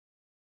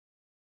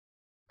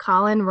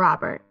Collin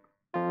Robert.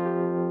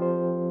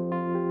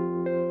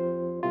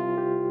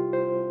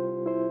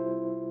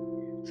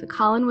 So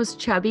Collin was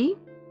chubby.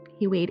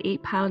 He weighed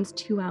 8 pounds,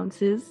 2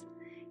 ounces.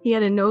 He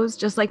had a nose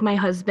just like my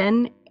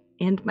husband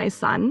and my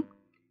son.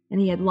 And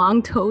he had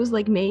long toes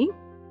like me.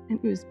 And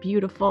he was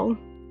beautiful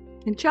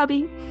and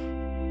chubby.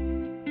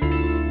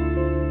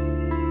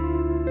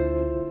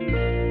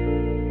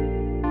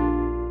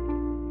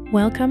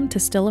 Welcome to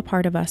Still a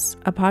Part of Us,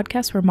 a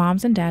podcast where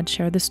moms and dads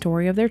share the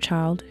story of their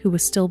child who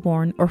was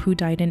stillborn or who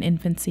died in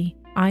infancy.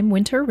 I'm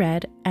Winter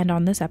Red, and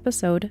on this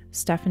episode,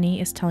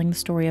 Stephanie is telling the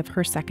story of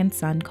her second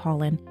son,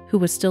 Collin, who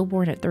was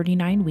stillborn at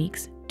 39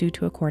 weeks due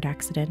to a cord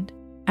accident.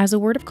 As a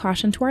word of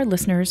caution to our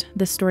listeners,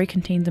 this story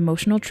contains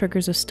emotional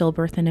triggers of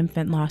stillbirth and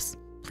infant loss.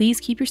 Please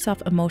keep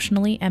yourself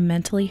emotionally and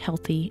mentally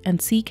healthy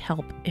and seek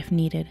help if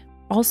needed.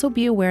 Also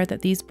be aware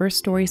that these birth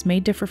stories may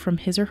differ from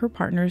his or her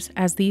partners,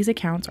 as these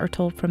accounts are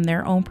told from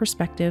their own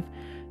perspective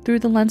through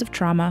the lens of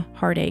trauma,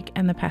 heartache,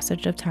 and the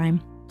passage of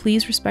time.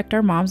 Please respect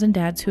our moms and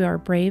dads who are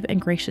brave and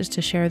gracious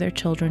to share their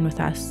children with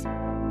us.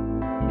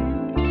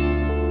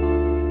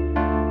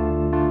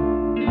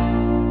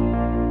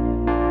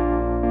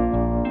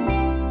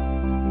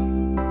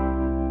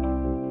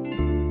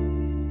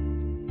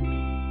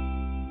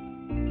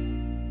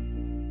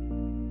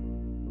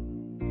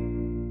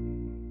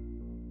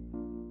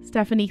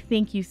 Stephanie,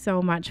 thank you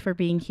so much for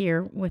being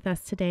here with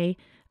us today.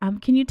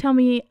 Can you tell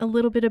me a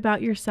little bit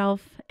about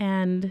yourself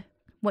and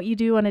what you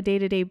do on a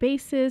day-to-day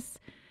basis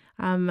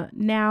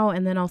now,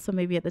 and then also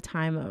maybe at the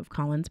time of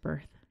Collin's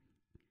birth?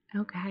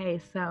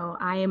 Okay, so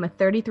I am a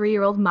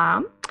 33-year-old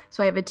mom.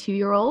 So I have a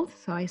 2-year-old.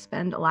 So I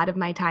spend a lot of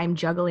my time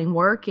juggling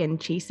work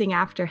and chasing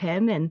after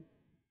him and,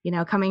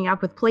 coming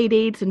up with play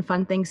dates and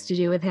fun things to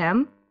do with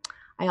him.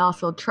 I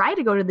also try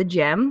to go to the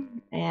gym,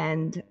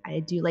 and I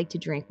do like to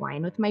drink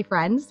wine with my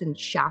friends and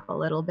shop a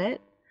little bit.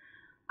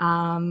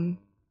 I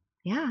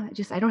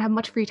don't have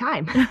much free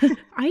time.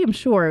 I am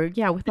sure.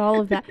 Yeah, with all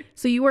of that.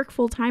 So you work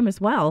full time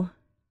as well?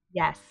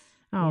 Yes.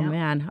 Oh, Yep.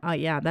 Man.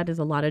 Yeah, that is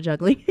a lot of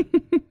juggling.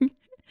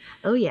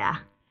 Oh, yeah.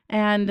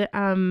 And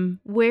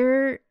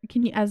where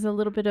can you, as a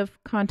little bit of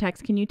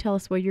context, can you tell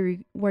us where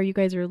you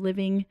guys are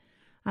living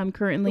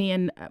currently?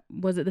 And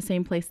was it the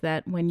same place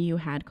that when you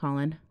had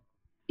Collin?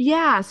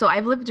 Yeah, so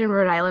I've lived in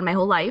Rhode Island my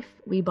whole life.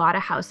 We bought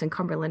a house in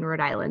Cumberland, Rhode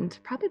Island,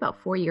 probably about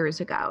 4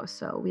 years ago.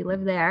 So we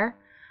live there.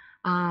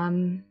 Yeah.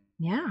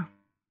 Do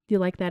you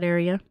like that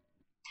area?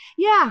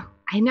 Yeah,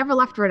 I never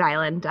left Rhode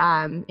Island.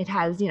 It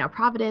has,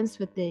 Providence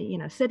with the,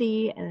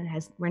 city, and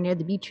we're near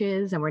the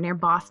beaches and we're near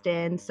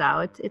Boston.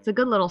 So it's a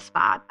good little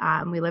spot.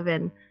 We live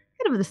in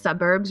kind of the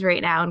suburbs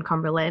right now in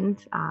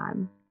Cumberland.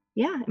 And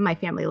my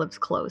family lives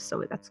close.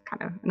 So that's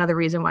kind of another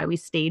reason why we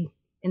stayed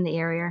in the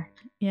area.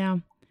 Yeah.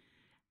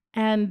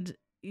 And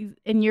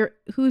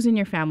who's in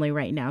your family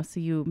right now?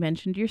 So you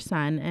mentioned your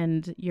son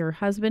and your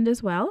husband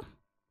as well.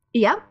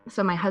 Yep.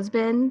 So my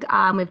husband,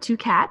 we have 2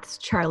 cats,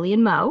 Charlie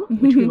and Mo,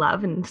 which we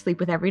love and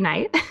sleep with every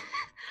night.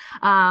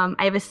 I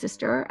have a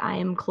sister I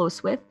am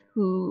close with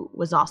who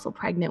was also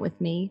pregnant with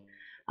me.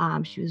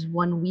 She was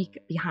 1 week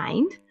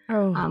behind.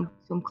 Oh.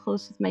 So I'm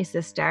close with my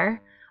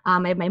sister.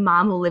 I have my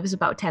mom who lives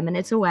about 10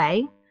 minutes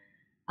away.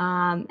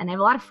 And I have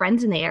a lot of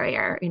friends in the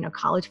area,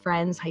 college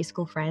friends, high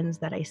school friends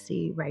that I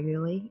see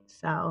regularly.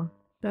 So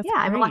That's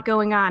I have a great. lot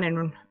going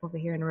on over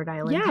here in Rhode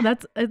Island. Yeah,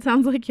 it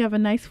sounds like you have a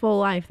nice full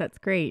life. That's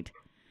great.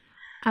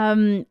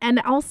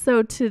 And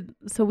also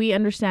so we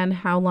understand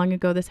how long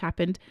ago this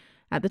happened.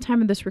 At the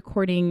time of this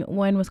recording,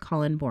 when was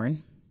Collin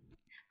born?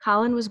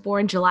 Collin was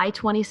born July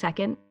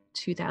 22nd,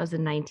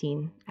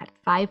 2019 at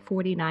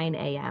 5:49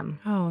 a.m.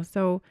 Oh,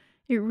 so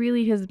it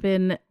really has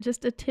been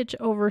just a titch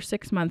over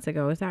 6 months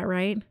ago. Is that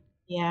right?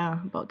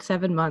 Yeah, about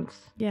 7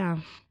 months. Yeah.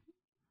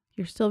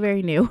 You're still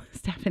very new,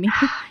 Stephanie.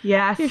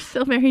 Yes. You're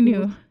still very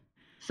new.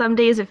 Some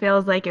days it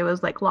feels like it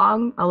was like a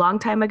long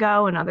time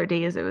ago, and other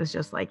days it was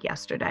just like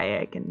yesterday.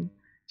 I can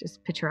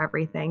just picture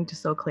everything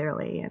just so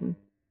clearly, and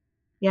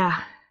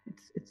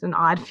it's an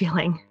odd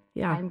feeling.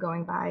 Yeah. Time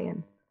going by,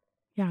 and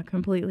yeah,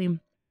 completely.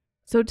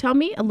 So tell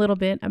me a little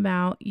bit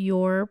about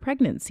your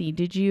pregnancy.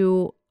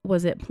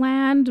 Was it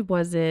planned?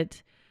 Was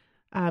it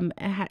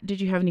did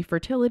you have any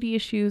fertility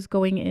issues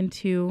going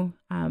into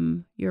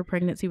your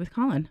pregnancy with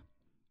Collin?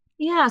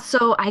 Yeah,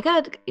 so I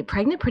got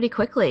pregnant pretty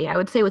quickly. I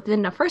would say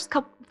within the first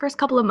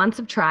couple of months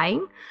of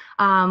trying.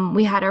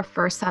 We had our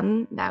first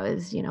son that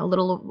was, a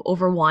little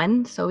over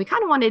 1. So we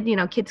kind of wanted,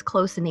 kids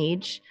close in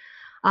age.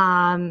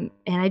 And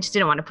I just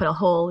didn't want to put a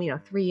whole,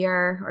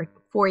 3-year or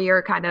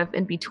 4-year kind of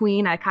in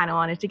between. I kind of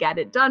wanted to get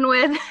it done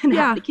with and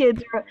have the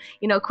kids,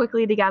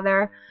 quickly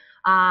together.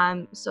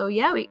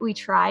 We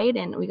tried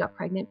and we got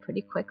pregnant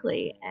pretty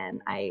quickly.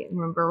 And I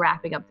remember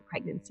wrapping up the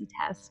pregnancy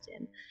test,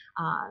 and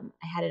I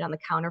had it on the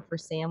counter for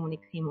Sam when he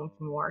came home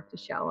from work to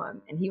show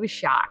him, and he was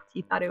shocked.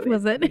 He thought it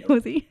was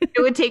was he? It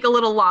would take a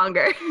little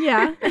longer.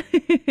 Yeah,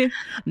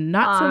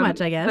 not so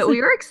much, I guess. But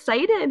we were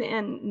excited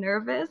and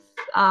nervous,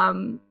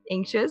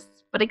 anxious,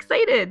 but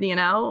excited.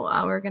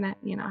 We're gonna,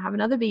 have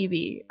another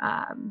baby.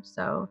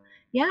 So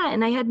Yeah,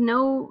 and I had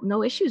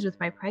no issues with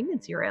my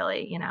pregnancy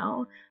really, you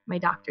know. My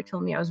doctor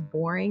told me I was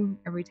boring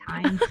every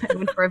time I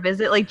went for a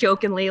visit, like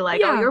jokingly,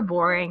 like, "Oh, Yeah. you're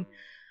boring."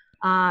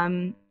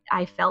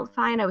 I felt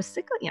fine. I was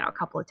sick, a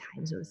couple of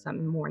times with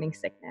some morning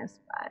sickness,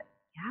 but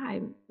yeah,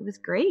 it was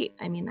great.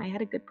 I mean, I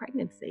had a good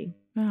pregnancy.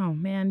 Oh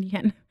man,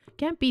 you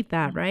can't beat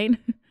that, Yeah. right?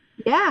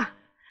 Yeah,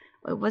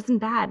 it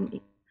wasn't bad.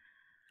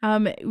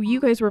 You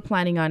guys are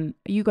planning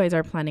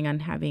on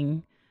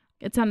having,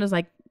 it sounds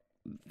like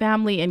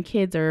family and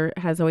kids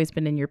has always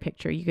been in your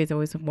picture. You guys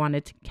always have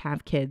wanted to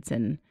have kids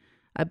and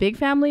a big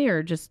family,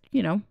 or just,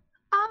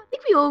 I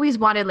think we always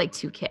wanted like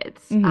two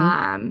kids.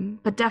 Mm-hmm.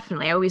 But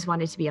definitely I always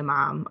wanted to be a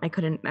mom. I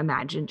couldn't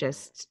imagine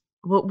just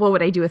what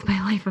would I do with my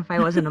life if I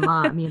wasn't a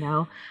mom, you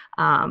know?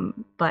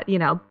 But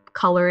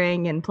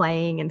coloring and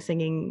playing and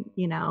singing,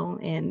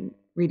 and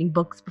reading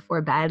books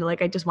before bed.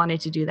 Like I just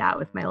wanted to do that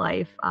with my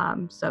life.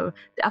 So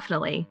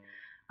definitely.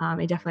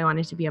 I definitely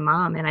wanted to be a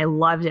mom and I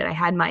loved it. I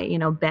had my,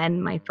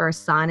 Ben, my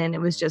first son, and it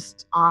was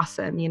just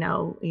awesome,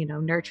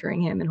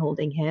 nurturing him and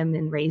holding him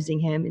and raising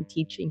him and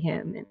teaching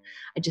him. And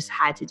I just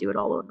had to do it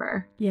all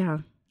over. Yeah,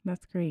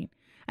 that's great.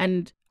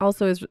 And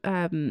also,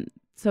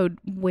 so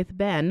with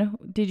Ben,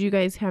 did you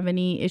guys have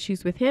any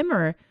issues with him,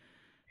 or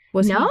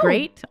was he No.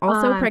 great?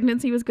 Also,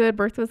 pregnancy was good,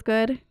 birth was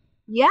good.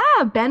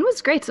 Yeah, Ben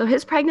was great. So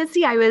his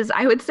pregnancy, I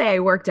would say I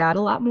worked out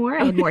a lot more.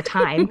 I had more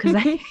time because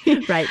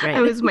Right, I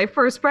right. was my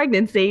first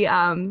pregnancy.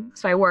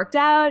 So I worked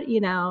out,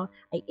 I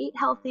ate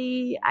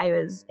healthy. I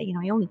was,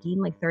 I only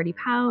gained like 30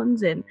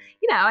 pounds and,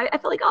 I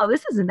felt like, oh,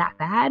 this isn't that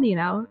bad,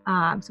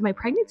 So my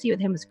pregnancy with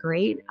him was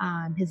great.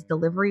 His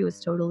delivery was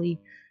totally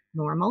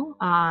normal.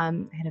 I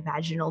had a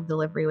vaginal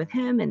delivery with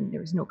him and there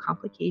was no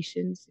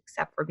complications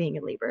except for being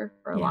in labor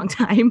for a Yeah. long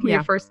time, your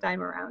Yeah. first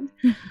time around.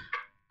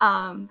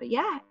 But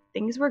yeah,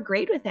 things were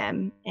great with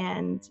him.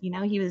 And,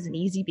 he was an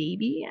easy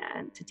baby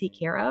and to take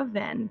care of.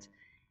 And,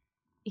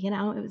 it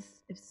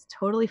was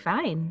totally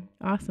fine.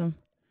 Awesome.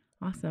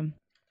 Awesome.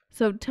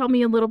 So tell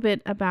me a little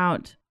bit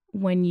about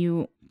when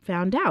you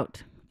found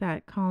out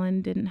that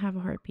Collin didn't have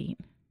a heartbeat.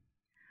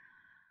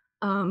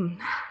 Um,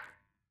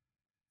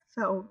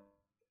 so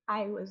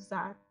I was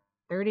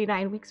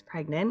 39 weeks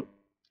pregnant.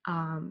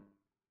 Um,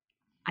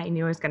 I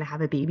knew I was going to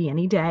have a baby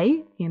any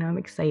day. I'm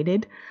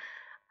excited.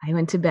 I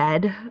went to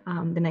bed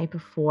the night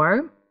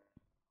before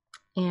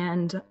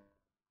and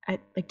at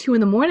like 2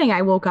 in the morning,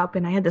 I woke up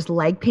and I had this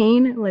leg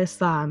pain.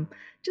 This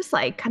just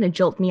like kind of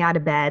jolt me out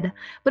of bed,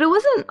 but it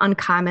wasn't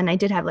uncommon. I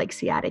did have like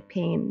sciatic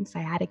pain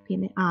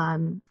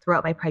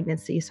throughout my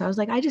pregnancy. So I was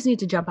like, I just need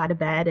to jump out of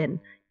bed and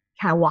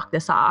kind of walk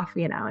this off,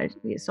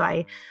 So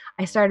I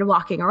started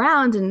walking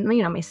around, and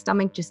my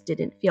stomach just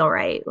didn't feel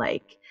right.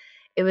 Like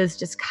it was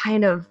just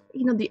kind of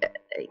the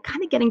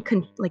kind of getting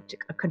like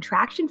a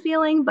contraction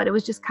feeling, but it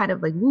was just kind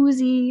of like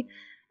woozy.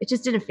 It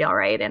just didn't feel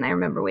right. And I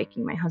remember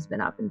waking my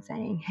husband up and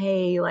saying,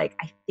 hey, like,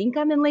 I think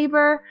I'm in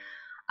labor.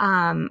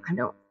 I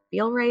don't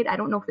feel right. I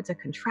don't know if it's a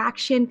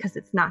contraction because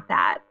it's not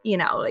that,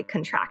 like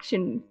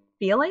contraction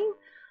feeling,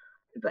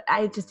 but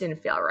I just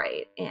didn't feel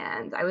right.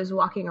 And I was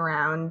walking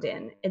around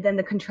and then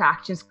the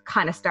contractions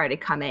kind of started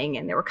coming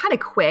and they were kind of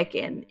quick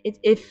and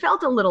it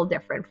felt a little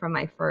different from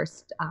my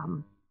first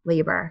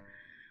labor.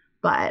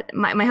 But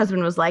my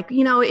husband was like,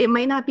 it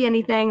might not be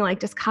anything,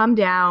 like just calm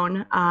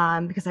down,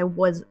 because I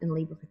was in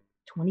labor for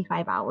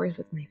 25 hours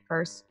with my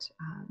first.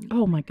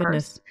 Oh my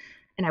goodness.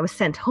 And I was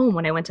sent home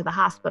when I went to the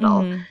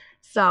hospital. Mm-hmm.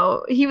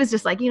 So he was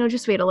just like,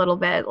 just wait a little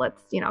bit.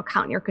 Let's,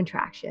 count your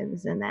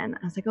contractions. And then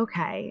I was like,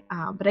 okay.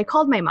 But I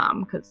called my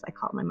mom because I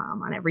called my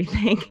mom on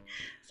everything.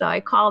 So I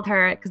called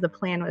her because the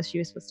plan was she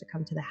was supposed to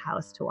come to the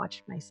house to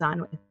watch my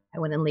son if I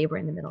went in labor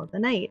in the middle of the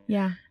night.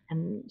 Yeah.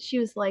 And she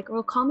was like,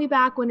 well, call me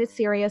back when it's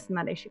serious and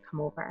that I should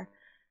come over.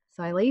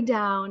 So I laid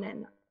down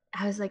and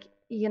I was like,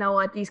 you know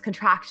what, these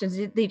contractions,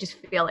 they just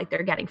feel like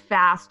they're getting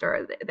fast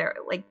or they're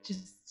like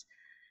just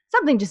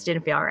something just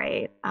didn't feel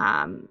right.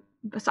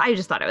 So I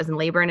just thought I was in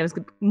labor and it was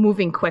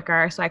moving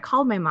quicker. So I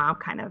called my mom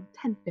kind of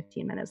 10,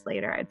 15 minutes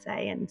later, I'd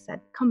say, and said,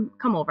 come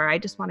over. I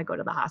just want to go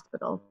to the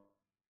hospital.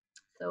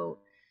 So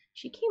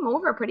she came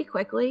over pretty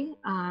quickly.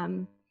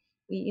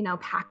 We,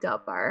 packed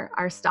up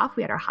our stuff.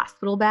 We had our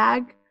hospital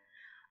bag.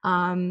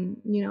 I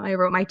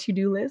wrote my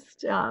to-do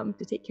list to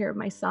take care of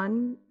my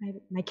son.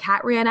 My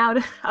cat ran out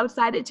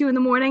outside at 2 in the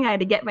morning. I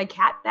had to get my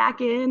cat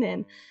back in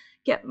and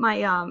get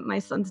my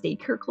son's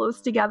daycare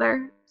clothes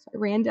together. So I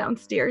ran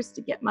downstairs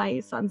to get my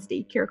son's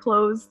daycare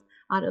clothes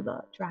out of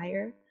the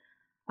dryer.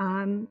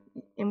 And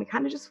we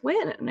kind of just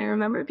went. And I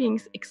remember being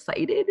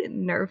excited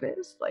and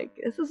nervous, like,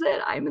 this is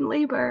it, I'm in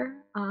labor.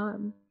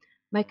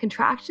 My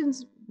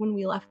contractions when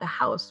we left the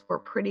house were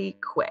pretty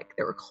quick.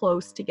 They were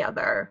close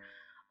together.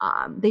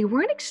 They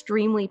weren't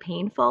extremely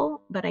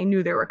painful, but I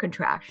knew there were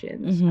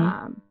contractions.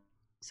 Mm-hmm.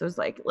 So it was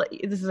like,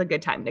 this is a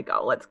good time to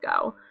go. Let's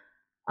go.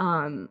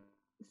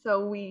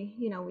 So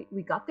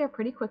we got there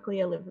pretty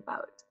quickly. I live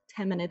about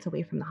 10 minutes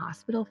away from the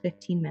hospital,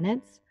 15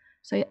 minutes.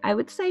 So I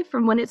would say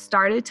from when it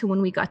started to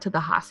when we got to the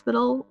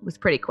hospital was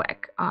pretty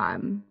quick.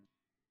 And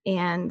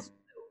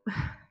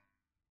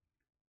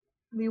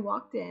we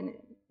walked in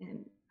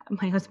and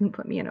my husband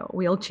put me in a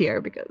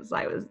wheelchair because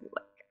I was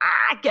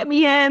like, get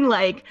me in.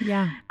 Like,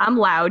 Yeah. I'm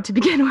loud to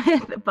begin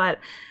with, but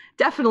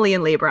definitely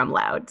in labor, I'm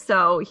loud.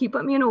 So he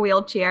put me in a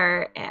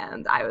wheelchair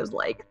and I was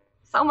like,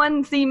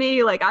 someone see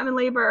me, like I'm in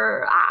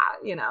labor,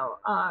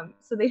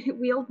 So they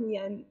wheeled me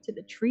into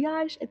the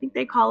triage, I think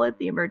they call it,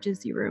 the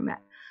emergency room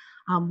at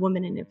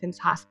Women and Infants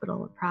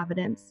Hospital in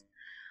Providence.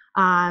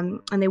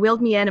 And they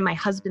wheeled me in, and my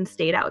husband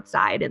stayed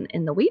outside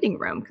in the waiting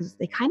room because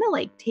they kind of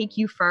like take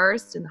you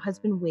first, and the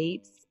husband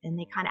waits, and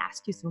they kind of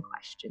ask you some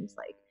questions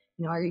like,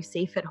 are you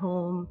safe at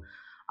home?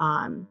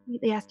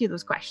 They ask you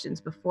those questions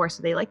before,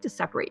 so they like to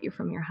separate you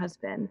from your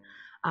husband.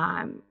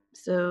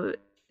 So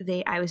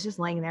I was just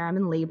laying there, I'm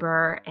in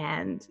labor,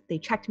 and they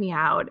checked me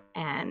out,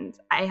 and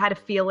I had a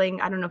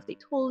feeling, I don't know if they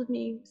told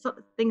me, so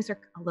things are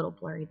a little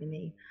blurry to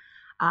me.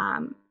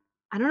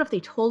 I don't know if they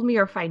told me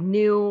or if I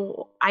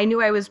knew. I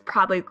knew I was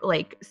probably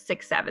like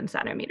 6-7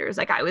 centimeters.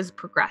 Like I was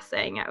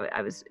progressing.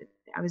 I was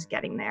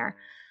getting there,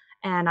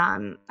 and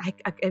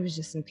I was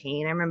just in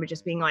pain. I remember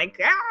just being like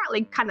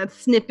kind of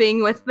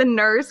snipping with the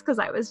nurse because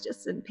I was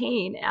just in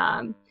pain.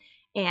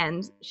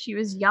 And she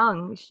was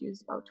young. She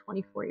was about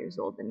 24 years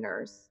old, the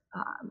nurse,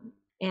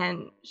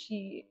 and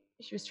she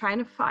was trying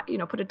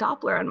to put a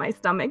Doppler on my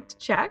stomach to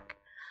check.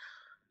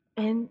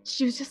 And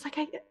she was just like,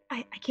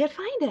 I can't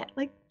find it,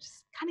 like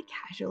just kind of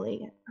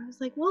casually. I was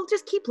like, well,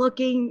 just keep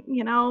looking,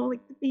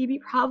 like the baby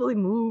probably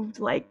moved,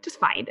 like just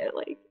find it.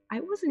 Like I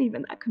wasn't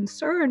even that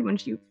concerned when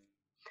she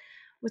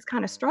was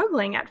kind of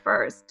struggling at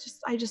first.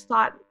 I just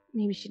thought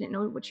maybe she didn't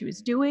know what she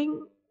was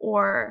doing,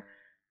 or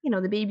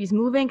the baby's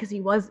moving because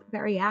he was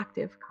very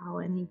active,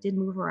 Collin. He did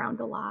move around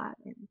a lot,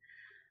 and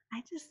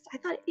I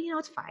thought,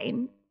 it's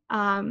fine.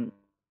 And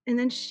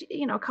then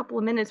she, a couple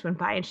of minutes went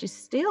by and she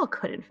still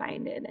couldn't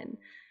find it. And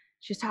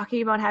she was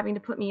talking about having to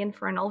put me in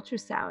for an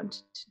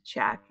ultrasound to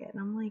check. And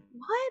I'm like,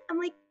 what? I'm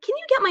like, can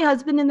you get my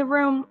husband in the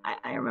room?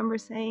 I remember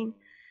saying.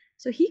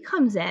 So he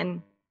comes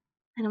in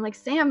and I'm like,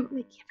 Sam,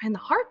 we can't find the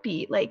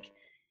heartbeat. Like,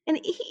 and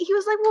he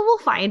was like, well, we'll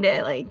find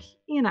it. Like,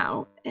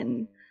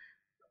 and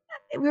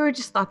we were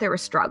just thought they were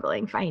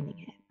struggling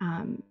finding it.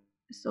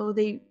 So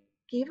they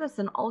gave us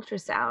an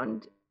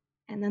ultrasound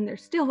and then there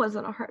still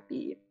wasn't a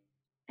heartbeat.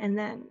 And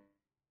then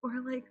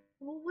we're like,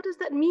 well, what does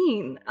that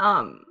mean?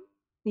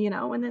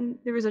 And then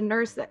there was a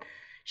nurse that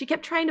she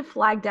kept trying to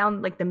flag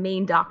down like the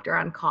main doctor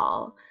on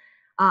call.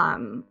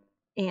 And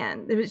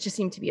it just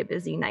seemed to be a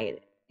busy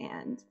night.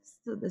 And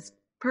so this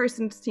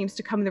person seems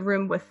to come in the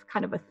room with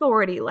kind of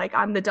authority, like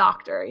I'm the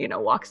doctor,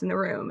 walks in the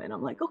room. And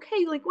I'm like,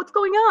 okay, like what's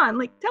going on?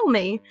 Like, tell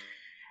me.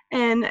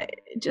 And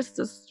just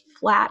this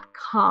flat,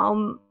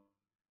 calm,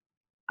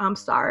 I'm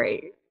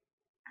sorry.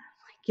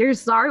 Like, you're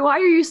sorry? Why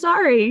are you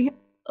sorry?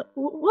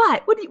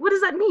 What? What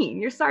does that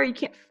mean? You're sorry you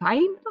can't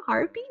find the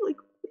heartbeat? Like,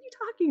 what are you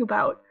talking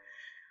about?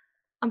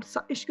 I'm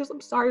sorry. She goes,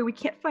 I'm sorry, we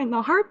can't find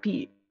the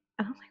heartbeat.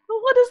 And I'm like,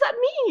 well, what does that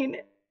mean?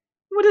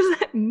 What does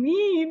that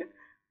mean?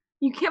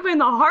 You can't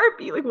find the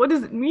heartbeat. Like, what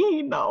does it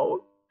mean,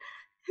 though?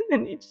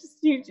 And then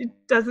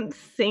it doesn't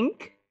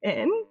sink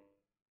in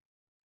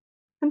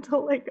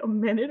until like a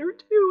minute or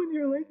two. And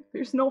you're like,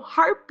 there's no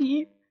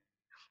heartbeat.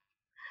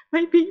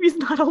 My baby's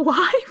not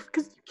alive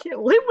because you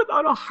can't live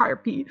without a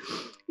heartbeat.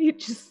 It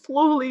just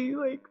slowly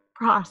like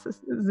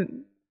processes,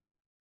 and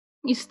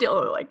you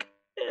still are like,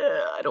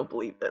 I don't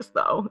believe this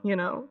though,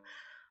 yeah.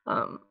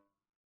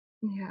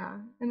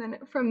 And then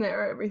from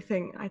there,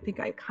 everything, I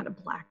think I kind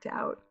of blacked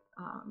out.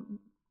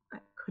 I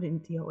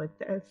couldn't deal with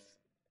this.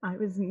 I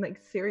was in like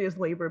serious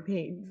labor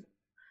pains.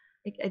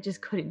 Like I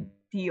just couldn't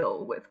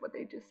deal with what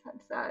they just had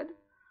said.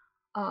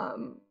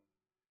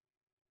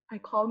 I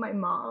called my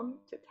mom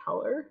to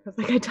tell her, because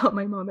like I tell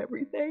my mom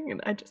everything,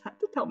 and I just had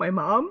to tell my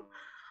mom.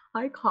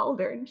 I called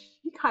her and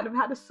she kind of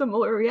had a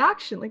similar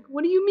reaction. Like,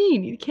 what do you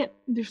mean? You can't,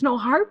 there's no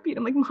heartbeat.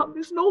 I'm like, Mom,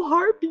 there's no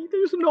heartbeat.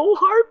 There's no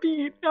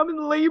heartbeat. I'm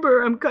in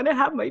labor. I'm gonna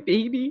have my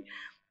baby.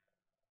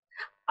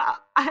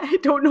 I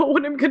don't know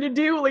what I'm gonna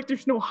do. Like,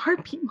 there's no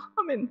heartbeat,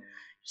 Mom. And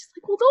she's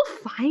like, well, they'll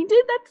find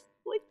it. That's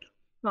like,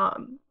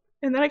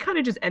 and then I kind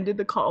of just ended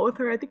the call with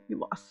her. I think we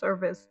lost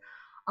service.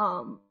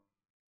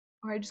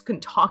 Or I just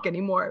couldn't talk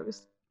anymore. It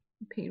was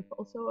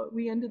painful. So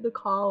we ended the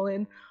call,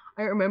 and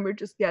I remember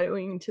just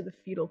getting into the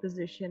fetal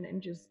position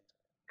and just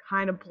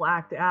kind of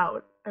blacked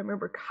out. I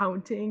remember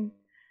counting,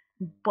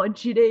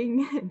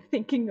 budgeting, and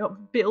thinking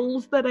of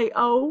bills that I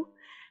owe,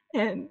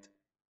 and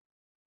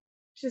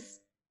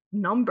just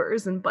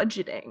numbers and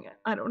budgeting.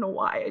 I don't know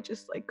why. I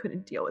just like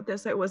couldn't deal with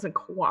this. I wasn't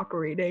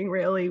cooperating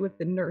really with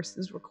the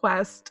nurse's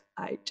request.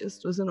 I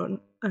just was in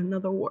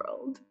another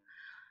world.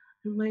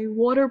 And my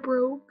water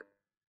broke.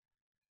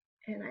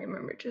 And I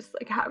remember just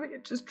like having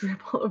it just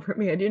drip all over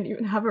me. I didn't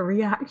even have a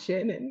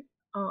reaction. And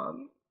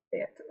they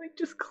had to like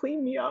just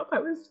clean me up. I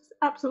was just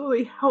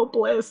absolutely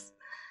helpless.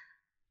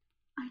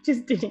 I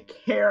just didn't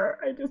care.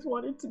 I just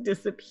wanted to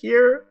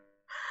disappear.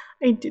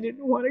 I didn't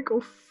want to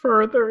go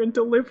further and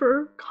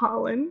deliver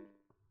Collin.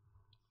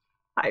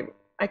 I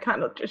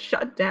kind of just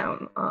shut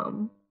down.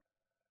 I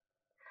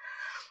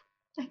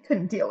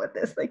couldn't deal with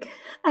this. Like,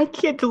 I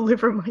can't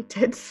deliver my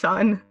dead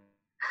son.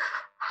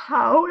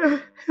 how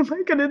am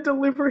I going to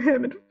deliver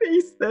him and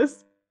face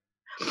this?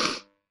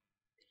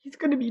 He's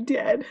going to be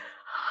dead.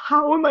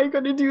 How am I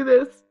going to do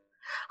this?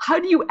 How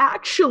do you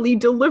actually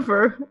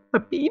deliver a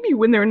baby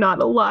when they're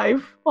not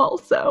alive?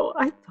 Also,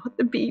 I thought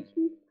the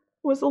baby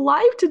was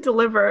alive to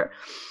deliver.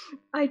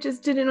 I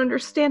just didn't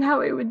understand how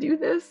I would do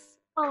this.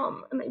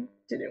 And I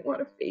didn't want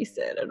to face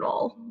it at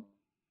all.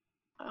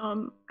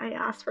 I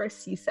asked for a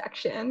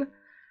C-section.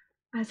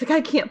 I was like, I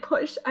can't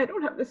push. I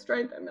don't have the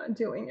strength. I'm not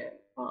doing it.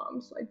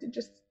 So I did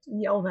just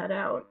yell that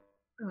out.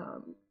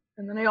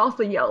 And then I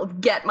also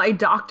yelled, "Get my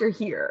doctor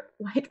here!"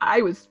 Like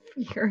I was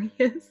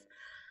furious.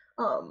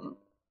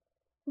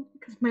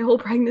 Because my whole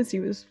pregnancy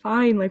was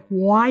fine. Like,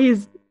 why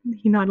is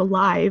he not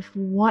alive?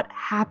 What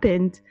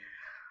happened?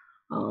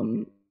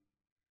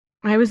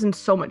 I was in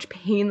so much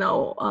pain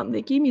though.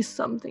 They gave me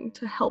something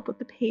to help with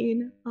the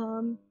pain.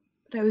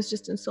 But I was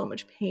just in so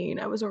much pain.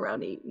 I was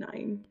around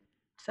 8-9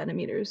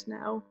 centimeters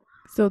now.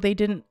 So they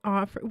didn't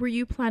offer. Were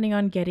you planning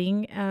on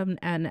getting an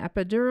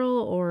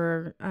epidural,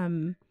 or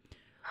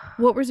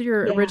what was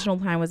your original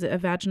plan? Was it a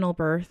vaginal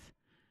birth?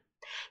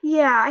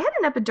 Yeah, I had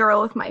an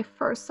epidural with my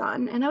first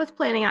son, and I was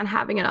planning on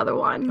having another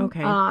one.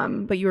 Okay,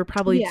 but you were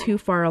probably too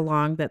far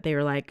along that they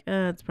were like,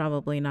 it's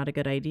probably not a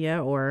good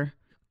idea, or...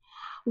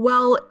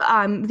 Well,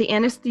 the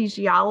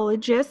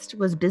anesthesiologist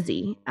was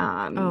busy.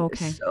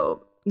 Okay.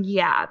 So,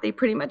 yeah, they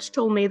pretty much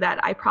told me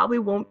that I probably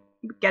won't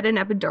get an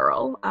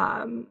epidural.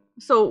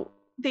 So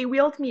they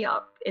wheeled me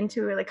up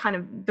into like kind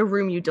of the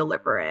room you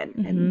deliver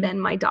in. And then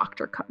my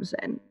doctor comes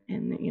in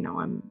and,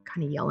 I'm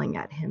kind of yelling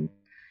at him,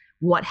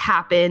 what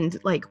happened,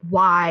 like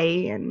why?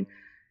 And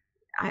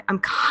I'm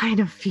kind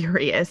of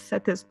furious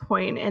at this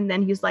point. And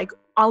then he's like,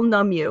 I'll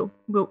numb you.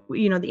 But, the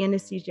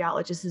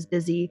anesthesiologist is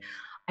busy.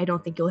 I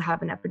don't think you'll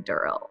have an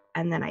epidural.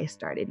 And then I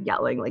started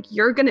yelling, like,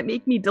 you're going to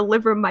make me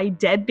deliver my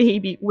dead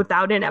baby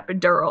without an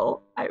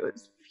epidural. I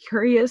was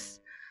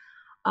furious.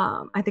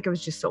 I think I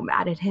was just so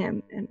mad at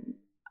him. And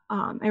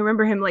I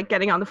remember him like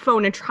getting on the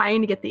phone and trying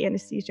to get the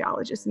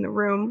anesthesiologist in the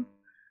room.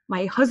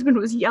 My husband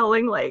was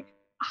yelling, like,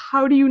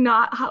 how do you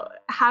not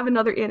have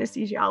another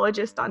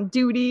anesthesiologist on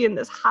duty in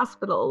this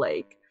hospital?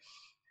 Like,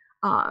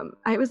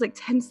 I was like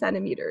 10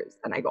 centimeters.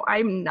 And I go,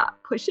 I'm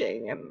not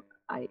pushing. And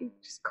I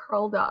just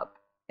curled up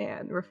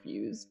and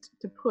refused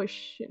to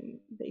push. And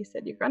they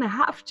said, you're going to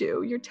have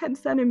to. You're 10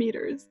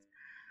 centimeters.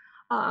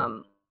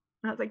 I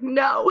was like,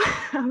 no.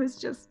 I was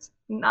just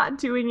not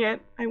doing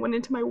it. I went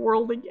into my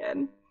world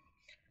again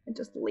and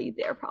just laid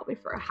there probably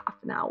for a half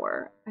an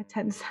hour at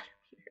 10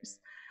 centimeters.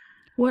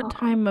 What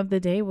time of the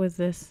day was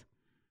this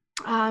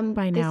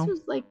by now? This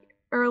was like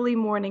early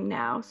morning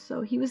now.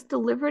 So he was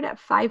delivered at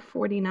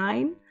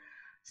 5:49.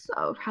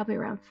 So probably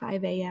around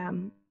 5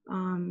 a.m.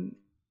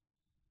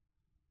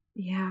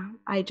 Yeah,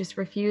 I just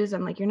refused.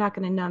 I'm like, you're not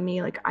going to numb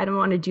me. Like, I don't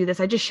want to do this.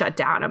 I just shut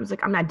down. I was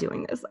like, I'm not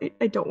doing this.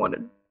 I don't want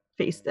to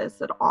face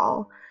this at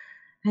all.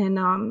 And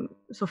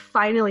so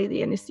finally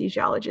the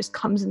anesthesiologist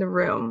comes in the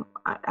room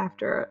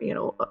after,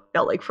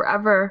 felt like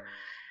forever,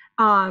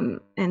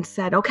 and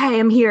said, okay,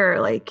 I'm here.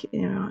 Like,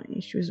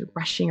 she was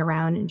rushing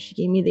around and she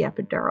gave me the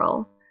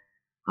epidural.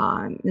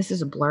 This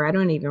is a blur. I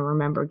don't even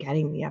remember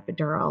getting the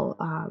epidural.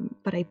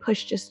 But I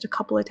pushed just a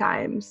couple of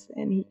times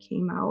and he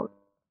came out.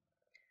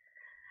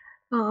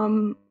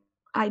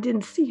 I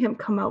didn't see him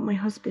come out. My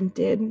husband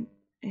did.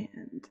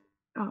 And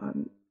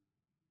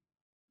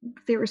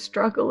they were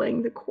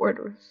struggling. The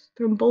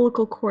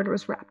umbilical cord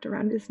was wrapped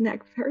around his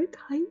neck very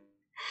tight.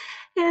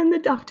 And the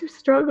doctor's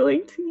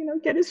struggling to,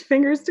 get his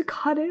fingers to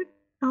cut it.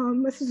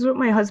 This is what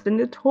my husband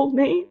had told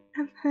me.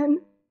 And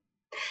then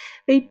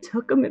they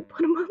took him and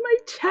put him on my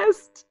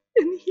chest.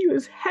 And he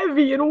was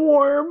heavy and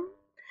warm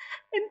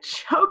and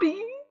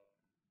chubby.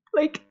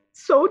 Like,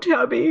 so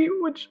chubby,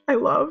 which I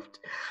loved.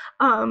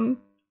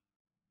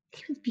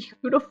 He was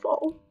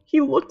beautiful.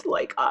 He looked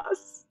like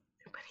us.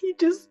 But he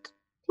just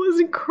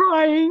wasn't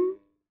crying.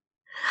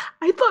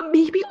 I thought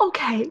maybe,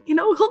 okay,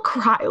 he'll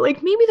cry.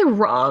 Like, maybe they're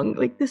wrong.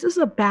 Like, this is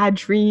a bad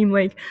dream.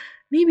 Like,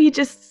 maybe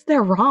just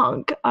they're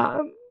wrong.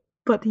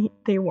 But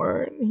they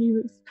weren't. He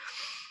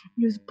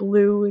was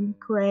blue and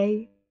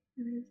gray.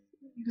 He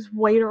was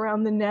white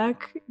around the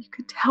neck. You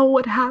could tell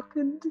what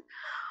happened.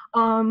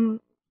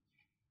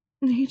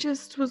 He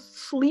just was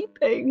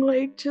sleeping,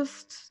 like,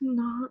 just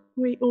not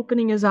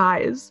opening his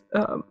eyes.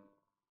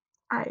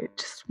 I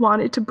just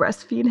wanted to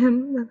breastfeed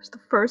him. That was the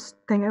first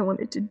thing I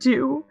wanted to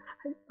do.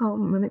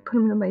 When I put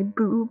him in my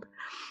boob,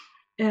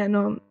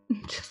 and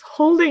just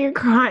holding and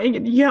crying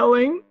and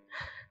yelling,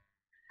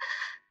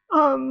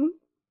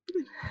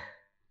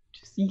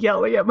 just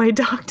yelling at my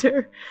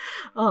doctor,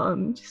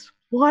 just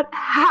what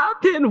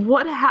happened?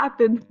 What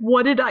happened?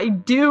 What did I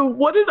do?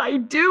 What did I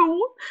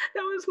do?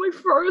 That was my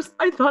first.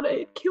 I thought I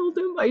had killed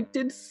him. I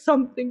did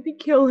something to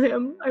kill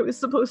him. I was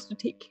supposed to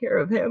take care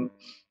of him.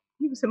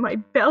 He was in my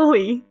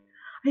belly.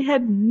 I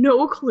had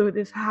no clue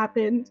this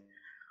happened.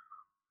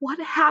 What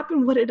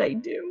happened? What did I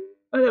do?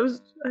 I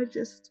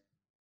just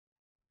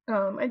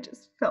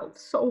felt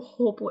so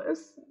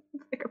hopeless,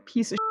 like a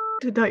piece of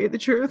shit, to tell you the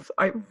truth.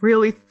 I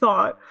really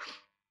thought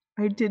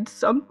I did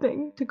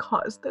something to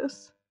cause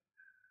this.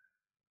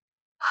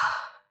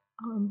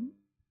 Um,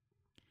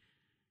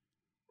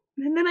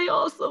 and then I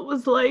also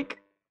was like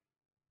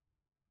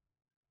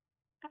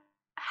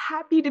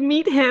happy to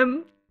meet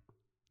him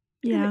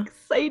and Yeah.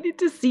 excited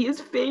to see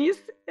his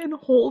face and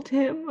hold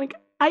him. Like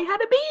I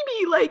had a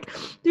baby. Like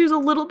there's a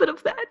little bit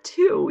of that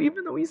too,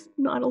 even though he's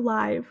not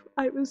alive.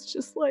 I was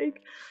just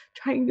like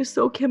trying to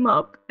soak him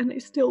up, and I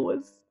still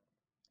was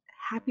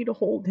happy to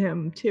hold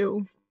him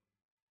too.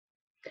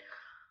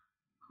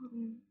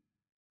 Um,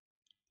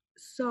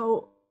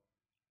 so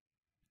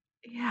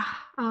yeah,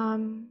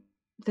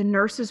 the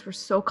nurses were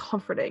so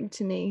comforting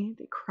to me.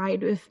 They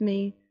cried with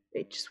me.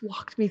 They just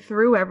walked me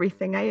through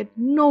everything. I had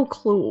no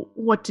clue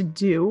what to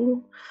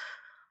do.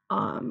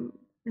 Um,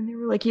 and they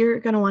were like, "You're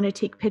gonna want to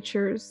take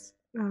pictures."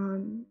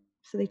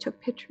 So they took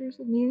pictures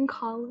of me and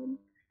Collin.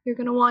 You're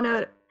gonna want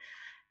to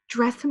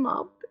dress him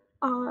up.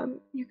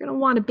 You're gonna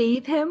want to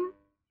bathe him.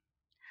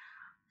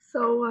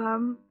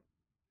 So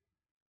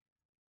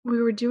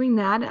we were doing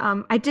that.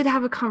 I did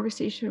have a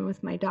conversation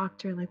with my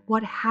doctor, like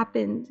what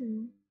happened,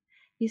 and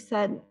he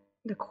said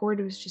the cord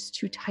was just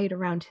too tight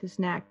around his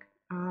neck,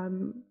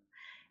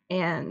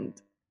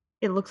 and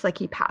it looks like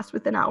he passed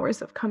within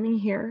hours of coming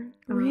here.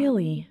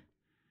 Really?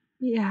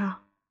 Yeah,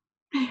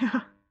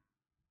 yeah.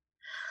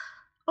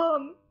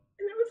 And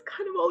that was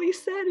kind of all he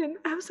said, and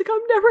I was like,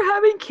 I'm never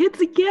having kids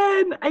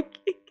again.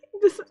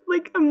 This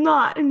like I'm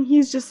not, and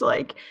he's just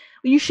like,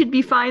 well, you should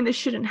be fine. This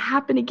shouldn't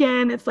happen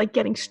again. It's like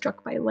getting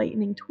struck by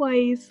lightning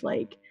twice.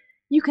 Like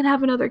you can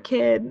have another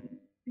kid. And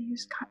he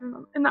was kind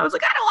of, and I was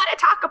like, I don't want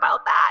to talk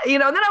about that, you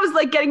know. And then I was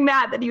like getting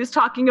mad that he was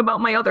talking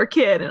about my other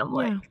kid, and I'm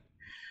like,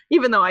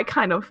 even though I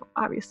kind of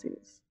obviously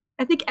was,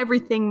 I think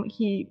everything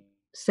he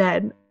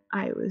said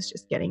I was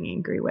just getting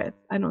angry with.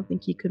 I don't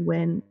think he could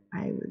win.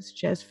 I was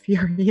just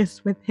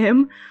furious with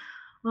him,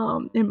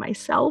 and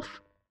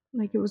myself.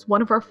 Like it was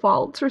one of our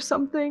faults or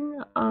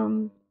something.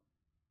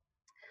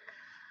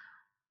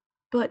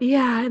 But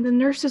yeah, and the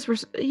nurses were,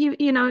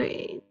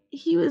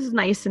 he was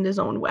nice in his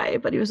own way,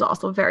 but he was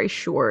also very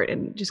short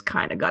and just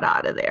kind of got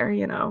out of there,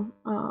 you know.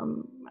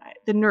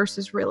 The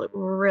nurses really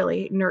were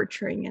really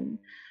nurturing and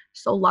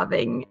so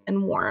loving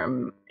and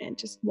warm and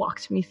just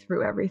walked me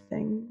through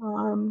everything.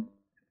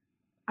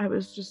 I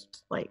was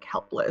just like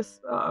helpless.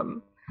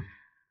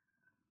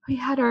 We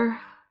had our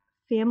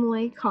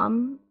family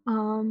come.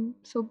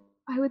 So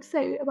I would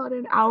say about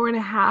an hour and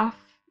a half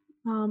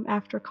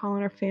after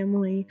calling our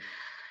family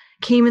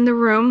came in the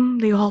room.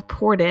 They all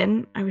poured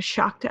in. I was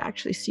shocked to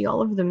actually see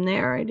all of them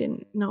there. I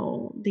didn't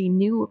know they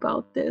knew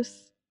about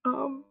this.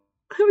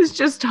 I was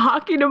just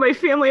talking to my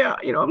family,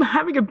 I'm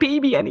having a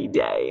baby any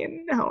day.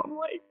 And now I'm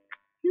like,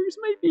 here's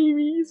my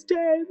baby, he's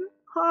dead.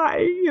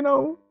 Hi,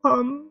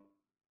 So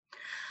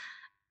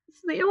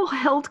they all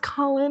held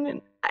Collin,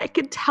 and I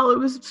could tell it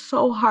was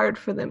so hard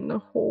for them to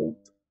hold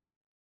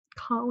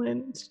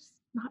Collin. It's just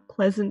not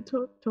pleasant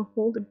to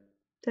hold a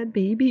dead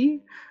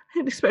baby,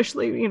 and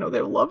especially,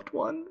 their loved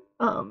one.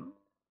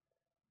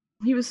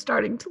 He was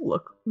starting to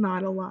look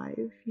not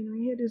alive.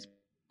 He had his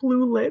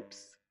blue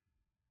lips.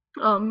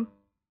 You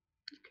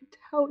could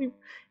tell he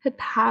had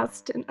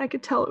passed, and I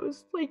could tell it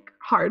was like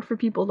hard for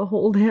people to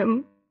hold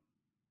him.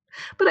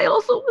 But I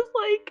also was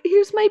like,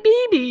 here's my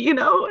baby,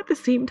 at the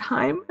same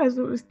time as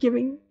I was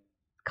giving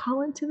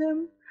Collin to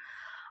them.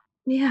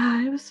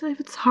 Yeah,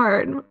 it's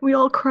hard. We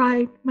all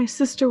cried. My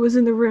sister was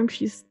in the room.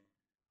 She's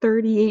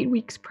 38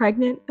 weeks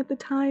pregnant at the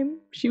time.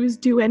 She was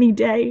due any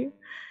day.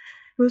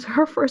 It was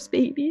her first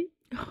baby.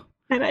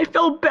 And I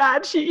felt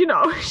bad.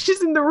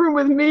 She's in the room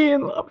with me,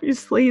 and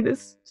obviously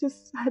this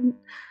I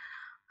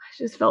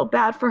just felt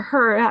bad for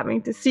her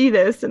having to see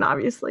this, and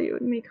obviously it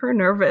would make her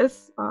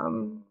nervous.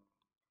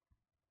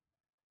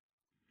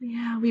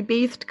 Yeah, we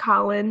bathed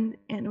Collin,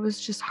 and it was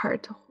just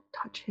hard to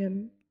touch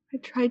him. I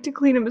tried to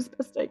clean him as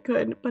best I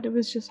could, but it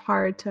was just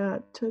hard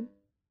to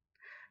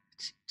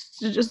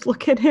just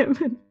look at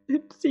him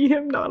and see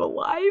him not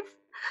alive.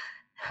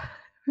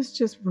 It was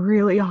just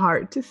really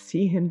hard to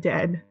see him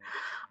dead.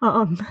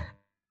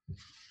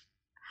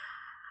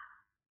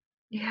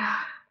 Yeah.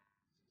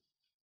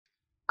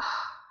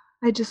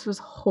 I just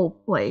was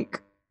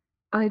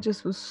I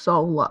just was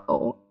so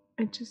low.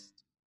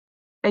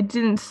 I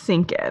didn't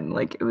sink in.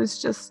 Like it was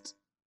just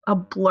a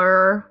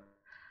blur,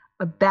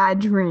 a bad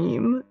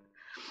dream.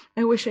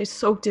 I wish I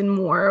soaked in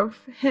more of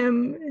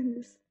him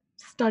and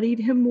studied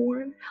him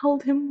more and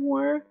held him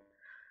more.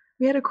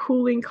 We had a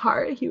cooling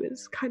cart he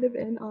was kind of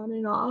in on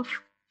and off.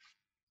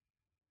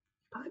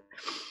 But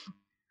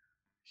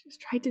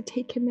just tried to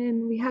take him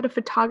in. We had a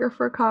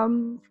photographer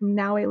come from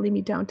Now I Lay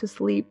Me Down to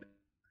Sleep,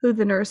 who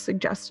the nurse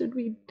suggested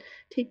we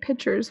take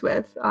pictures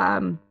with.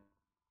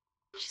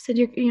 She said,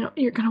 you're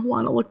going to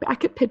want to look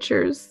back at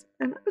pictures.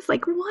 And I was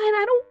like, what?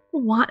 I don't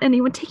want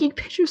anyone taking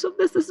pictures of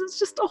this. This is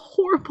just a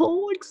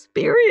horrible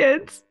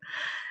experience.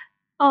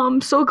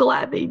 I'm so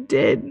glad they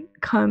did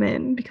come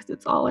in, because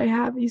it's all I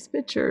have, these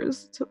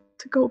pictures to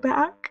go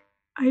back.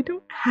 I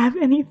don't have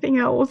anything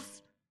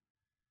else.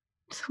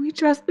 So we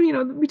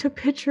took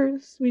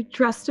pictures. We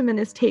dressed him in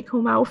his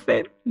take-home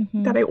outfit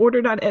that I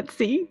ordered on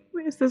Etsy.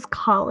 This is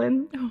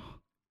Collin. Oh.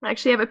 I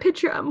actually have a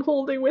picture I'm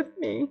holding with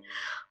me.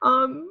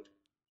 um,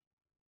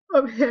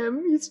 of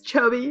him. He's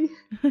chubby.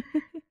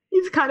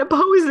 He's kind of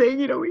posing,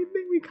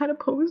 we kind of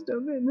posed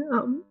him,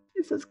 and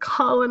it says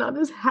Collin on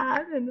his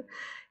hat, and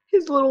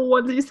his little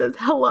onesie says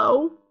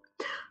hello.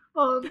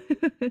 Um,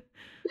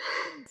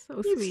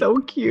 So he's sweet. so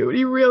cute.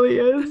 He really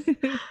is.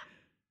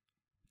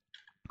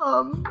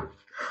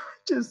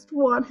 Just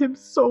want him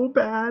so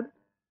bad.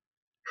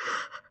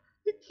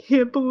 I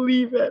can't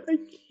believe it. I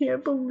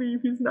can't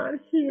believe he's not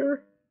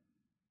here.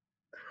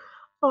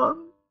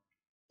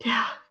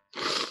 Yeah.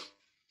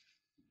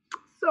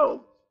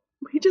 So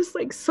we just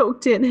like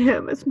soaked in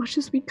him as much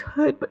as we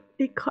could, but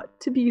it got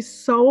to be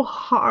so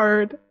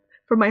hard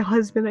for my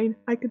husband.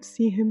 I could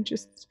see him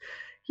just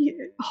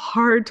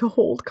hard to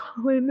hold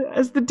Collin.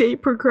 As the day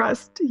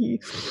progressed, he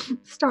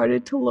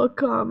started to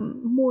look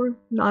more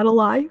not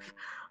alive.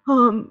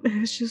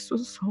 It just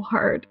was so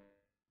hard.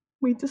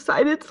 We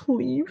decided to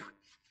leave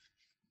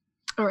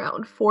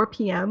around 4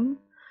 p.m.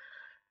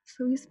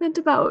 So we spent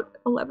about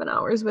 11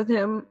 hours with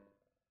him.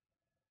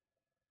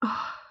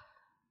 I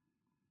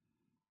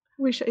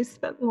wish I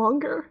spent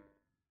longer.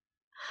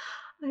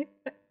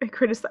 I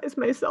criticize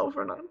myself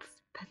for not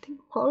spending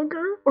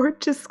longer or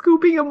just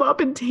scooping him up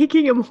and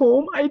taking him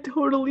home. I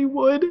totally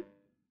would.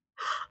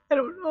 I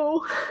don't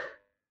know.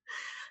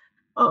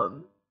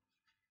 Um,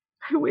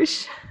 I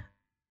wish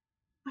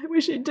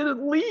I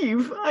didn't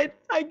leave.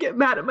 I get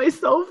mad at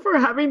myself for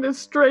having the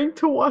strength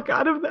to walk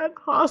out of that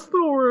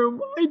hospital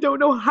room. I don't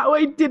know how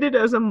I did it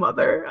as a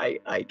mother.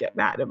 I get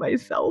mad at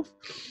myself.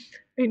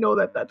 I know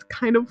that that's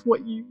kind of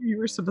what you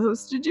were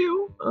supposed to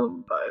do,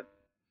 but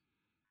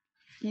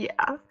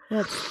yeah.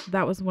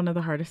 That was one of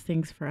the hardest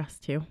things for us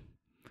too.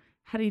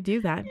 How do you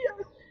do that?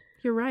 Yeah.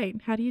 You're right.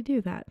 How do you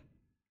do that?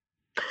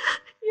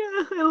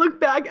 Yeah, I look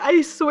back,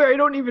 I swear I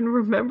don't even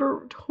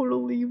remember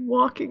totally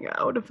walking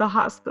out of the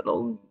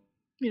hospital.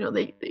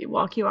 They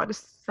walk you out a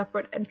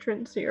separate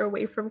entrance so you're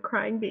away from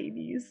crying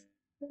babies.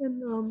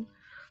 And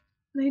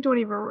I don't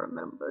even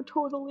remember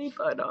totally,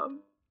 but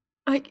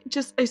I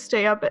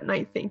stay up at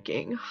night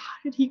thinking, how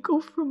did he go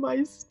from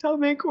my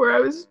stomach where I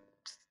was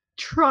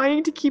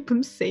trying to keep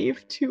him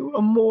safe to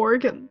a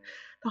morgue and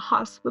the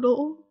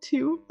hospital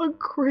to a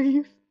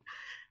grave,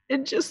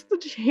 and just the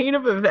chain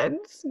of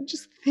events and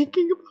just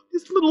thinking about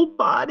his little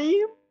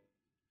body,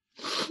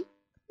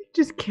 it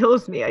just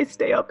kills me. I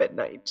stay up at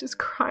night just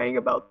crying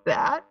about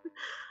that.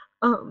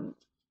 Um,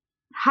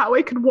 how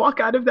I could walk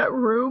out of that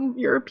room,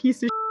 you're a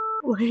piece of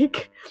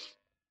like,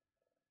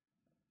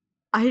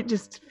 I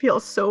just feel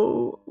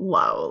so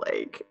low.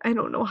 Like, I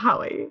don't know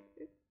how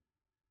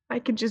I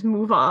could just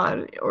move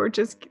on or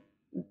just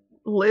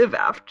live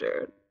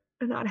after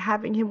not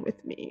having him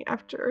with me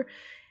after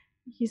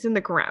he's in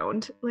the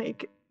ground.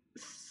 Like,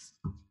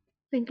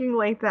 thinking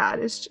like that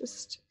is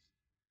just,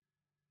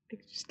 it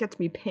just gets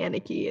me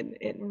panicky and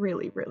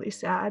really, really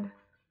sad.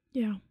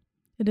 Yeah,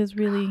 it is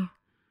really,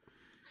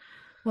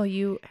 well,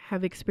 you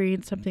have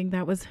experienced something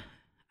that was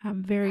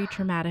very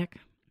traumatic.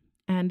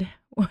 And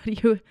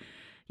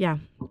yeah,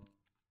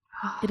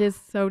 it is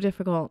so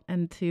difficult.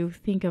 And to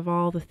think of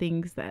all the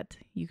things that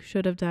you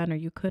should have done or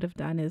you could have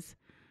done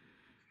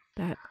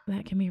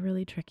that can be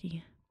really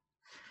tricky.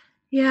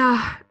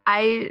 Yeah,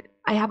 I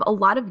have a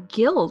lot of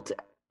guilt,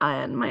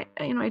 and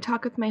I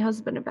talk with my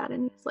husband about it,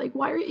 and he's like,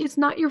 "Why it's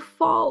not your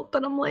fault."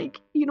 But I'm like,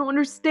 "You don't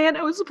understand.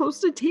 I was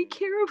supposed to take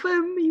care of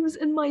him. He was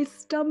in my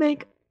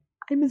stomach.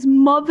 I'm his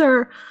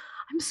mother.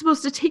 I'm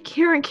supposed to take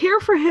care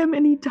for him,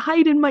 and he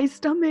died in my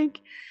stomach,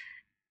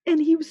 and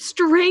he was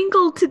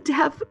strangled to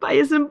death by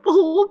his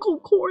umbilical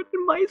cord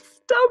in my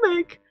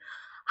stomach.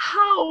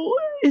 How?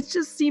 It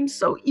just seems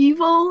so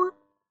evil,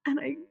 and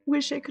I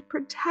wish I could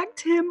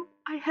protect him.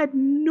 I had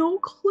no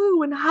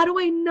clue. And how do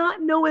I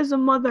not know as a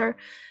mother?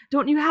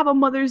 Don't you have a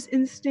mother's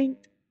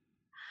instinct?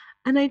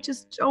 And I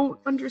just don't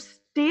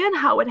understand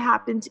how it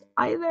happened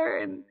either.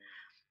 And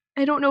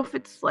I don't know if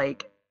it's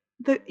like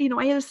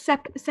I had a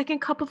second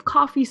cup of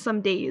coffee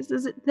some days.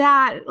 Is it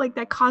that like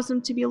that caused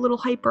him to be a little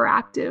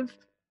hyperactive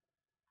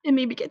and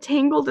maybe get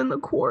tangled in the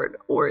cord?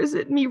 Or is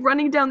it me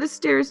running down the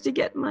stairs to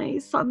get my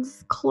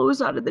son's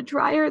clothes out of the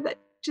dryer that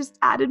just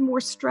added more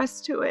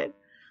stress to it?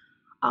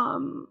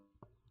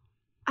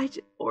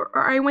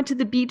 Or I went to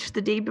the beach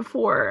the day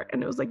before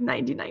and it was like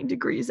 99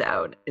 degrees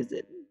out. Is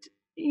it,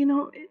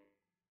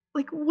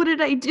 like, what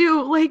did I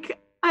do? Like,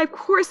 of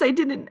course I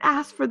didn't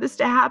ask for this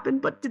to happen,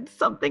 but did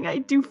something I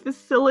do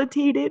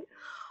facilitate it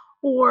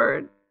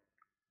or,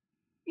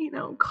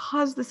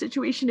 cause the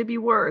situation to be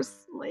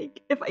worse?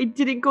 Like, if I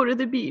didn't go to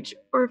the beach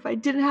or if I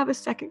didn't have a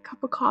second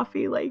cup of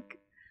coffee, like,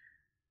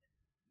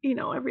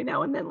 every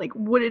now and then, like,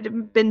 would it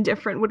have been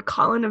different? Would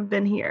Collin have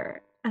been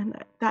here? And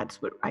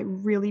that's what I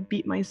really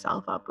beat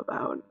myself up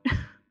about.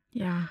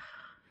 Yeah.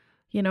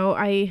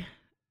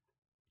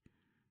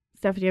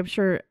 Stephanie, I'm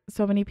sure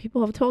so many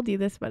people have told you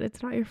this, but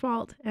it's not your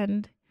fault.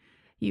 And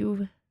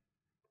you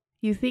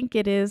think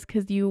it is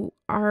because you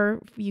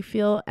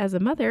feel as a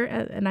mother,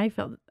 and I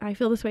feel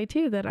this way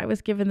too, that I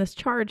was given this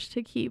charge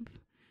to keep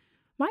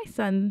my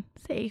son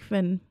safe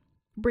and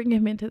bring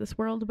him into this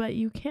world, but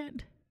you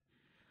can't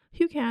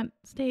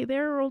stay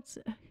there or else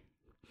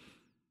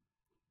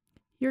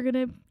you're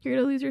gonna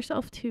lose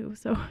yourself too.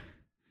 So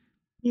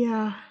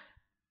Yeah.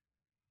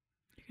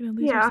 you're gonna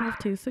lose Yeah. yourself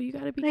too. So you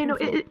got to be I know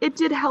careful. it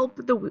did help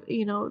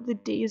the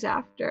days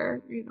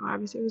after,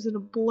 obviously it was in a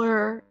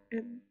blur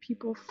and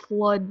people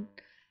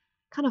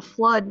kind of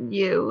flood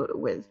you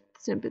with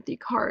sympathy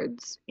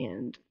cards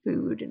and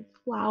food and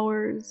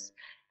flowers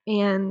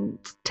and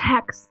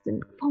texts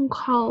and phone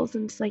calls,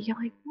 and it's like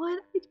you're like,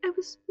 what?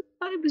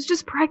 I was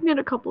just pregnant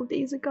a couple of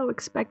days ago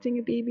expecting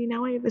a baby.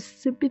 Now I have a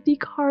sympathy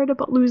card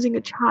about losing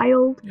a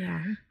child.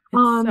 Yeah. It's so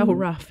Um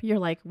rough. You're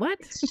like, what?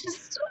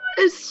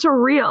 it's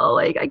surreal.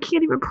 Like I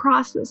can't even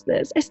process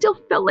this. I still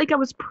felt like I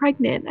was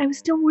pregnant. I was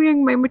still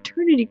wearing my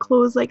maternity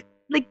clothes. Like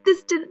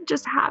this didn't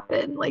just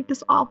happen. Like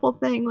this awful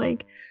thing.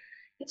 Like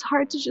it's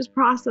hard to just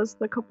process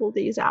the couple of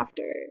days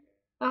after.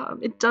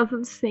 It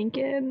doesn't sink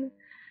in.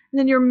 And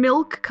then your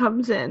milk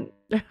comes in,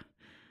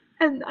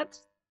 and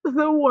that's the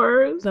The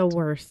worst.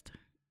 worst.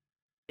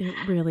 It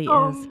really is.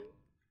 Um,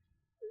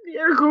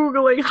 you're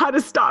googling how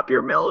to stop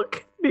your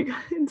milk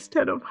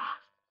instead of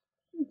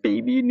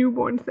baby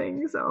newborn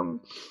things. And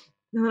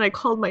then I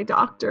called my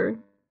doctor,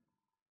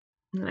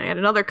 and I had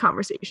another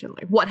conversation,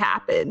 like what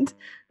happened.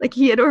 Like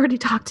he had already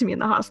talked to me in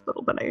the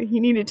hospital, but he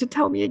needed to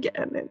tell me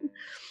again, and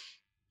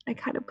I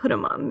kind of put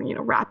him on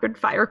rapid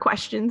fire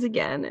questions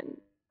again,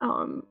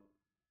 and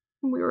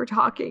we were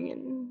talking,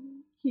 and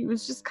he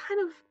was just kind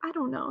of, I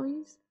don't know,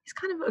 he's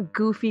kind of a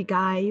goofy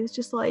guy. He was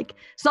just like,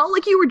 it's not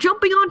like you were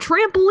jumping on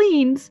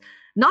trampolines,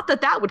 not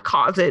that that would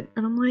cause it.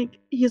 And I'm like,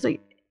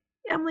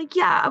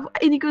 yeah.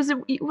 And he goes,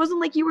 it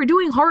wasn't like you were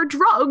doing hard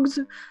drugs.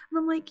 And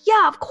I'm like,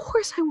 yeah, of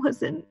course I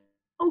wasn't.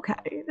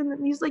 Okay. And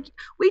then he's like,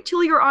 wait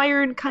till your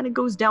iron kind of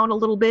goes down a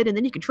little bit, and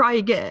then you can try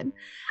again.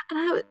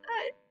 And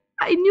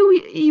I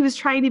knew he was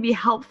trying to be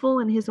helpful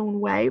in his own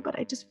way, but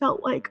I just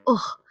felt like, ugh,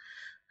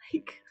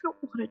 like I don't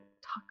want to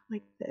talk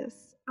like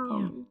this.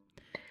 Yeah.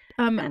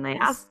 And I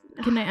asked,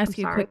 can I ask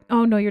I'm you a sorry. quick?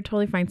 Oh no, you're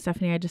totally fine,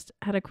 Stephanie. I just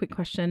had a quick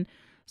question.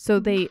 So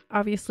they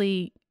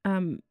obviously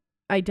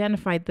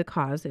identified the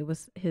cause. It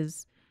was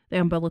the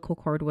umbilical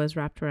cord was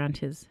wrapped around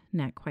his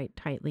neck quite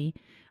tightly.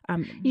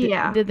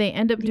 Yeah. Did they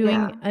end up doing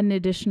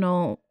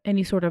Yeah.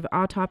 any sort of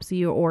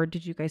autopsy, or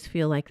did you guys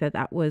feel like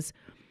that was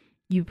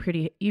you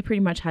pretty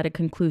much had a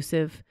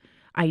conclusive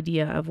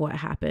idea of what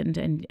happened,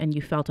 and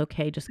you felt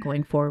okay just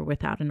going forward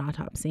without an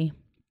autopsy?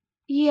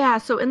 Yeah,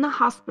 so in the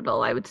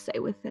hospital, I would say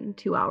within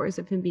 2 hours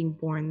of him being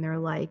born, they're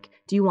like,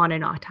 "Do you want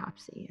an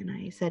autopsy?" And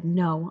I said,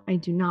 "No, I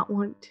do not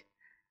want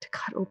to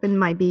cut open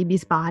my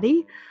baby's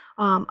body."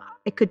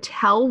 I could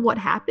tell what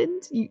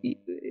happened.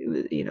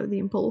 The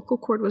umbilical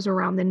cord was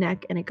around the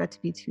neck, and it got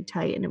to be too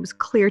tight, and it was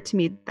clear to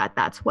me that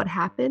that's what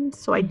happened.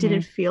 So I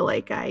didn't feel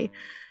like I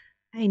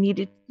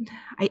needed.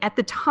 At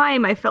the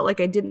time, I felt like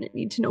I didn't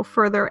need to know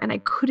further, and I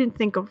couldn't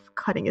think of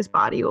cutting his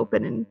body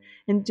open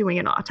and doing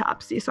an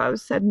autopsy. So I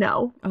said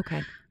no.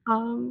 Okay.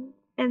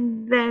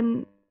 And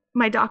then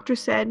my doctor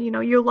said,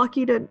 you're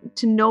lucky to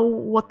know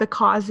what the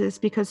cause is,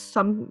 because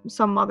some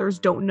mothers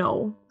don't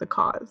know the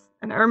cause.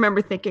 And I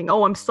remember thinking,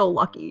 oh, I'm so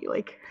lucky.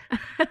 Like,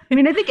 I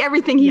mean, I think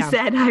everything he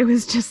said, I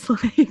was just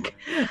like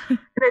in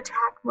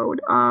attack mode.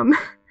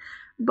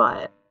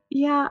 But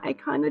yeah, I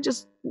kind of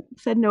just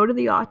said no to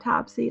the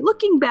autopsy.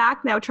 Looking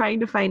back now, trying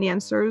to find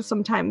answers,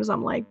 sometimes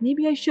I'm like,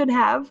 maybe I should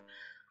have,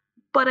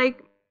 but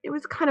it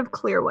was kind of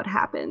clear what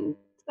happened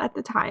at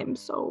the time,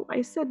 so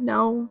I said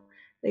no.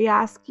 They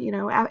ask,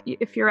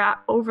 if you're at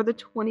over the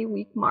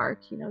 20-week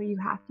mark, you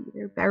have to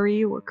either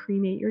bury or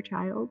cremate your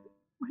child.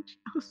 Which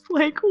I was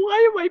like,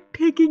 why am I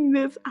picking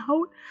this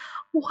out?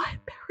 What,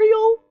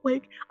 burial?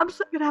 Like, I'm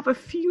gonna have a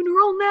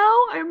funeral now?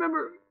 I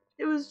remember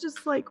it was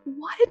just like,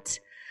 what?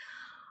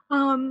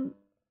 And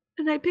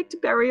I picked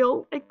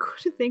burial. I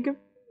couldn't think of,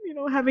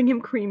 having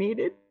him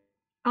cremated.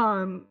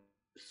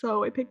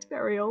 So I picked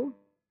burial.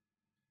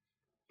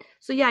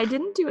 So yeah, I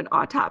didn't do an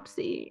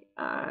autopsy.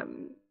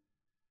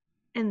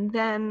 And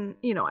then,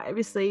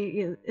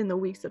 obviously in the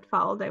weeks that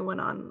followed, I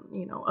went on,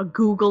 a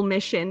Google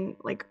mission.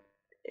 Like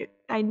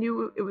I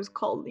knew it was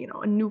called, a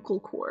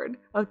nuchal cord,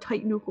 a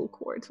tight nuchal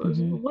cord. So I was,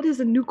 what is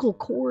a nuchal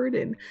cord?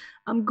 And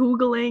I'm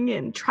Googling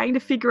and trying to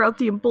figure out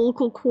the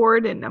umbilical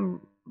cord, and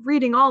I'm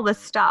reading all this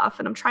stuff,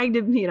 and I'm trying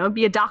to,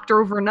 be a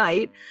doctor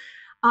overnight.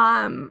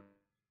 I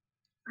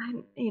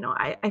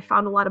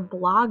found a lot of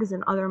blogs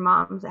and other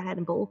moms that had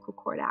umbilical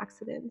cord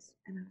accidents,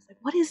 and I was like,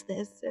 what is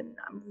this? And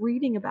I'm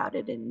reading about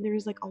it, and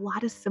there's like a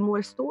lot of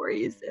similar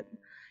stories, and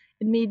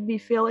it made me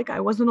feel like I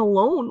wasn't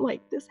alone.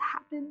 Like this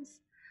happens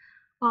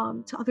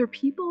to other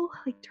people,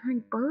 like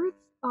during birth,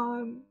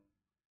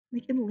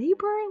 like in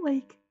labor.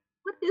 Like,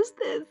 what is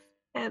this?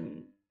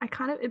 And I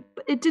kind of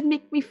it did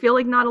make me feel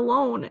like not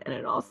alone, and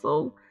it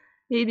also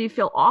made me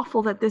feel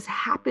awful that this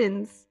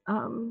happens.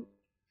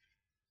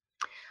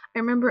 I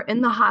remember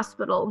in the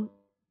hospital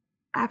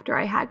after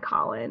I had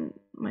Collin,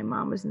 my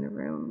mom was in the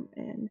room,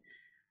 and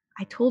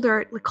I told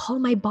her, like, call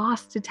my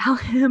boss to tell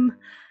him,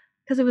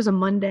 because it was a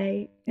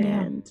Monday,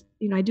 and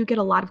I do get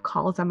a lot of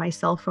calls on my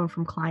cell phone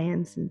from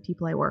clients and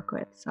people I work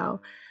with.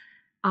 So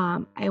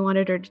I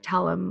wanted her to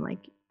tell him,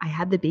 like, I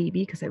had the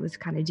baby because I was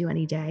kind of due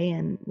any day,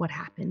 and what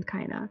happened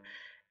kind of.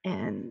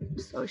 And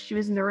so she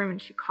was in the room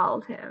and she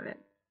called him and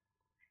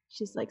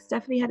she's like,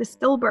 Stephanie had a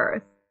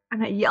stillbirth.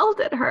 And I yelled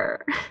at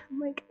her. I'm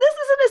like, this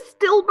isn't a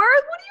stillbirth.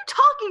 What are you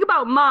talking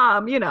about,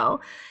 Mom? What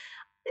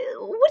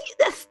do you,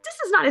 this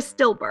is not a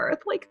stillbirth.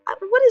 Like,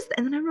 what is that?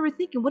 And then I remember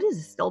thinking, what is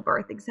a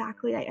stillbirth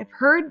exactly? I've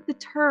heard the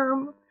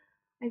term,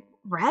 I've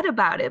read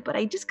about it, but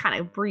I just kind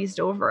of breezed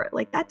over it.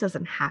 Like, that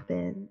doesn't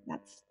happen.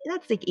 That's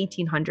like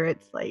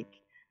 1800s. Like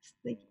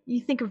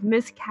you think of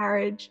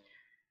miscarriage,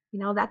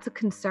 that's a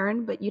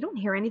concern, but you don't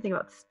hear anything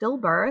about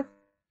stillbirth.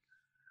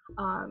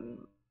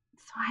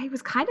 So I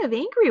was kind of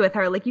angry with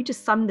her. Like, you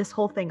just summed this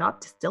whole thing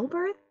up to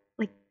stillbirth.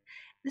 Like,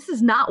 this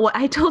is not what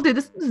I told her.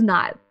 This is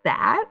not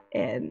that.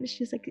 And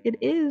she's like, it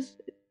is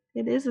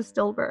a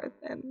stillbirth.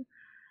 And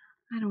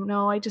I don't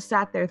know. I just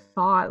sat there,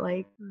 thought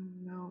like, I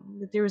don't know,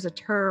 that there was a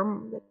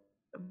term that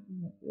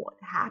what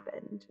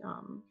happened.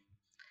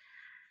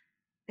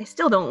 I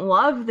still don't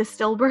love the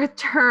stillbirth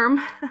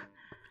term.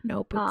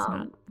 Nope, it's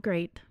not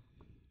great.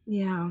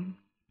 Yeah.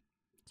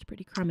 It's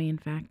pretty crummy, in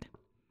fact.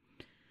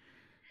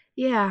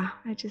 Yeah,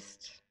 I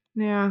guess,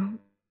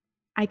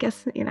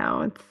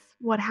 it's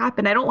what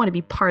happened. I don't want to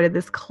be part of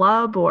this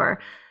club or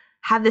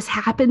have this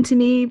happen to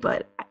me,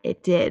 but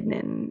it did.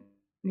 And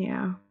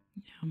yeah.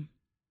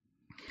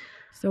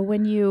 So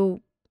when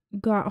you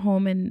got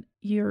home and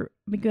you're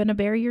going to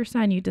bury your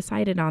son, you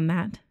decided on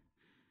that.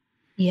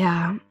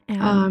 Yeah.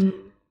 And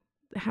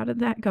how did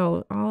that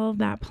go? All of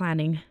that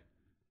planning.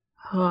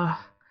 So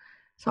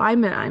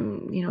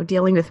I'm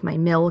dealing with my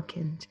milk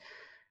and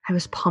I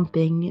was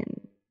pumping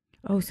and.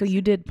 Oh, so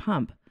you did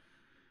pump.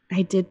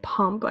 I did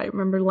pump. I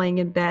remember laying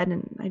in bed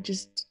and I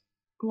just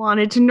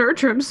wanted to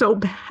nurture him so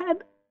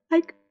bad.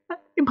 Like,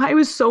 I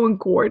was so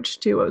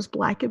engorged too. I was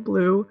black and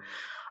blue.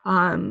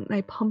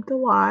 I pumped a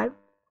lot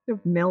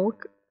of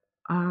milk.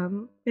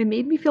 It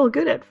made me feel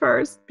good at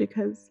first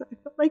because I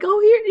felt like,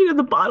 oh, here,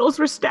 the bottles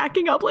were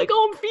stacking up. Like,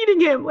 oh, I'm feeding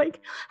him. Like,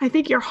 I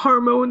think your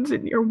hormones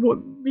and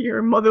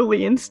your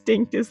motherly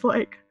instinct is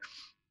like,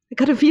 I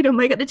gotta feed him.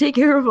 I gotta take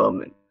care of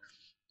him. And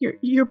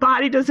your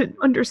body doesn't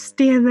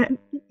understand that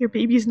your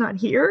baby's not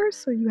here,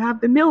 so you have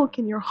the milk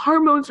and your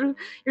hormones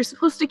you're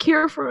supposed to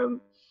care for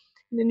him,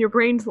 and then your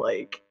brain's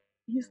like,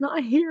 he's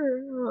not here.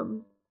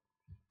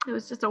 It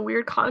was just a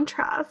weird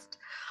contrast,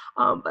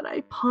 but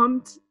I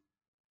pumped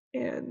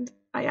and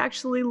I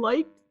actually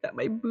liked that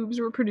my boobs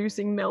were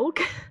producing milk.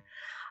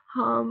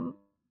 And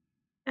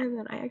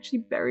then I actually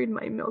buried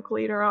my milk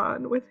later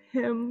on with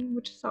him,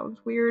 which sounds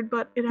weird,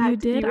 but it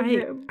had to be with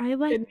him. I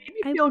like. It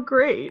made me feel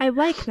great. I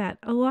like that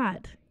a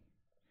lot.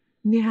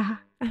 Yeah.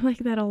 I like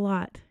that a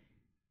lot.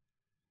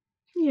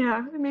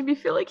 Yeah, it made me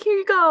feel like, here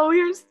you go.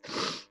 It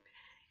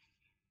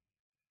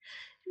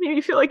made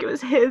me feel like it was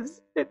his.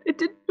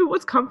 It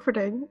was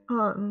comforting.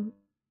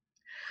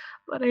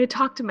 But I had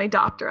talked to my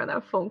doctor on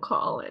that phone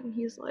call, and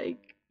he's like,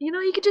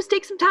 you could just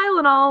take some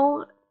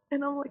Tylenol.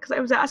 And I'm like, because I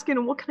was asking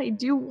him, what can I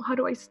do? How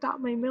do I stop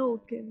my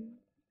milk? And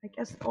I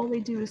guess all they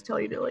do is tell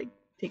you to like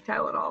take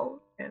Tylenol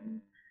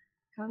and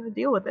kind of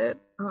deal with it.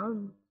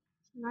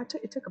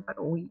 It took about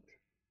a week.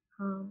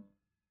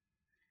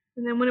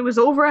 And then when it was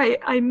over,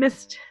 I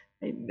missed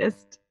having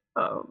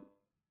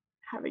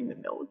the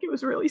milk. It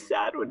was really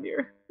sad when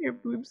your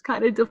boobs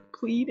kind of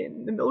deplete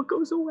and the milk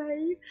goes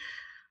away.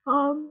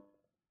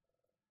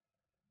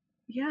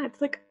 Yeah,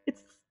 it's like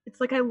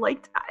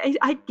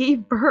I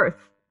gave birth,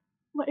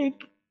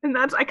 like, and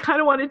I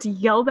kind of wanted to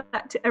yell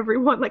that to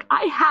everyone. Like,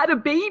 I had a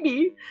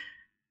baby,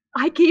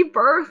 I gave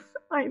birth.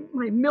 My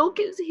milk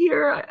is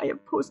here. I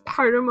have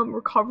postpartum. I'm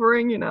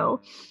recovering. I'm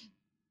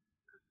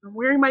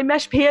wearing my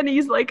mesh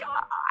panties. Like,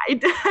 I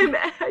gave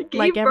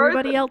like birth.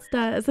 Everybody else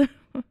does.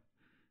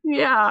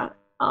 Yeah.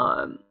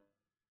 I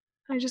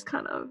just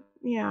kind of,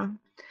 yeah.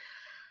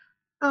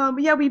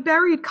 Yeah, we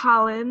buried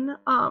Collin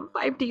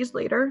 5 days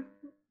later.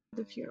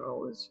 The funeral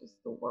was just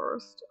the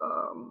worst.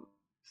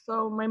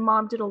 So my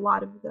mom did a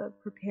lot of the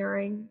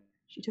preparing.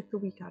 She took the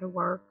week out of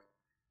work,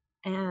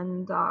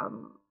 and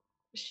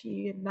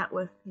she had met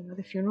with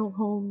the funeral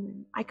home,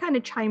 and I kind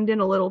of chimed in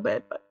a little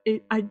bit, but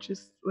I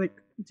just like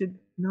did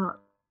not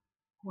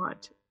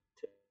want to.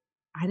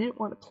 I didn't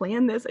want to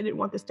plan this. I didn't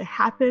want this to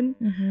happen.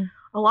 Mm-hmm.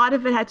 A lot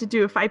of it had to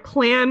do, if I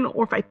plan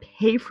or if I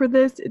pay for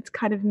this, it's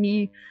kind of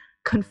me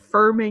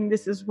confirming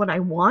this is what I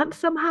want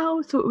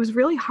somehow. So it was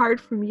really hard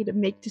for me to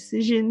make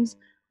decisions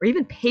or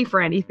even pay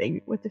for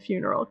anything with the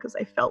funeral because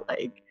I felt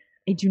like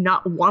I do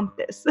not want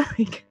this.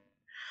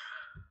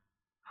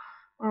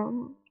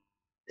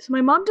 So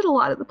my mom did a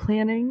lot of the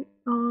planning.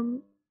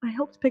 I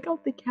helped pick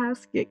out the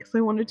casket because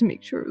I wanted to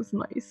make sure it was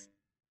nice.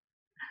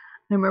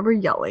 I remember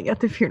yelling at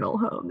the funeral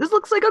home, "This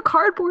looks like a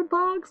cardboard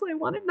box. I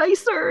want it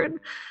nicer." And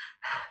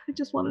I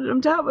just wanted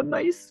him to have a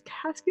nice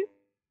casket.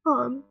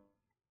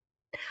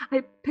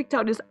 I picked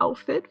out his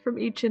outfit from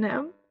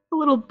H&M, a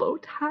little bow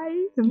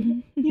tie,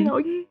 and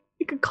like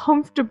a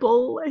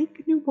comfortable,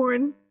 like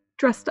newborn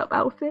dressed up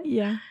outfit.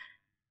 Yeah.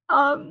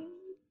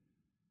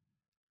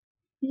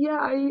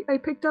 Yeah, I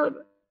picked out.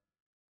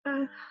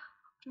 I'm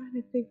trying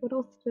to think, what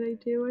else did I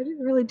do? I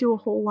didn't really do a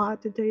whole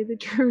lot, to tell you the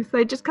truth.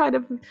 I just kind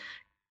of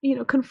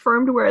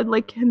confirmed where I'd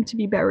like him to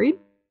be buried,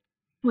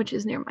 which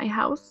is near my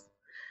house.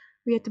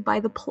 We had to buy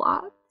the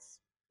plots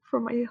for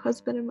my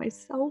husband and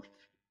myself.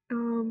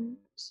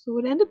 So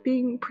it ended up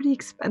being pretty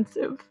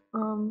expensive.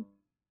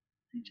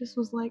 I just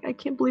was like, I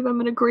can't believe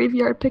I'm in a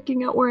graveyard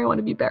picking out where I want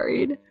to be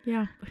buried.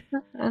 Yeah.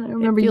 And I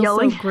remember It feels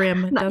yelling, so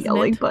grim, not doesn't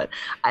yelling, it? but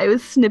I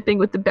was snipping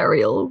with the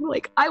burial,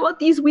 like, I want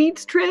these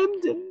weeds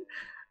trimmed and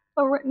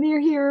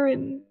near here.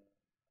 And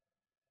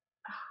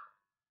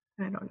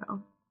I don't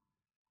know.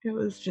 It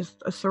was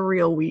just a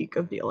surreal week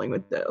of dealing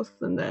with this.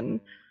 And then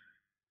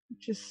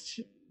just,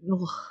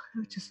 ugh,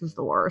 it just was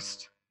the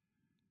worst.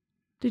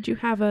 Did you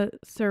have a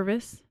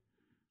service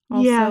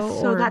Yes,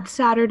 also, so or? that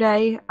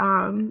Saturday,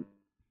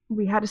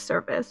 we had a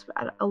service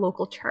at a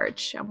local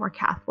church, and we're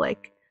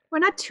Catholic. We're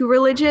not too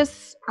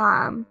religious.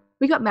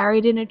 We got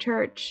married in a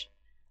church.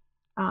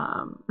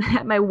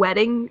 At my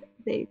wedding,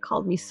 they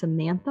called me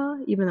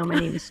Samantha, even though my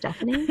name is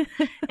Stephanie,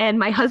 and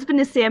my husband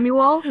is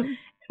Samuel.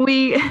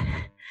 We,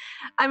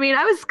 I mean,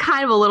 I was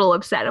kind of a little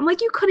upset. I'm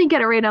like, you couldn't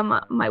get it right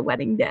on my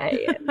wedding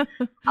day, and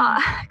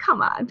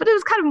come on. But it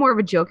was kind of more of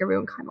a joke.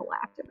 Everyone kind of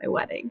laughed at my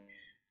wedding.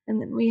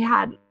 And then we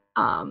had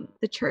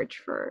the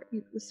church for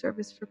the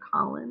service for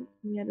Collin.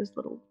 He had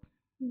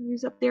he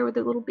was up there with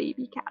a little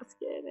baby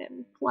casket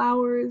and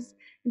flowers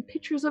and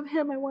pictures of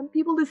him. I wanted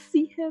people to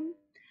see him.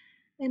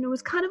 And it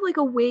was kind of like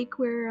a wake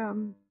where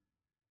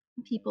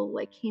people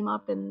like came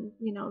up and,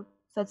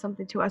 said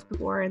something to us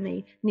before, and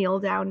they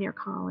kneeled down near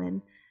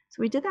Collin.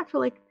 So we did that for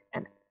like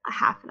a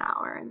half an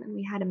hour, and then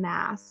we had a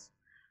mass.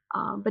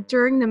 But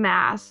during the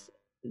mass,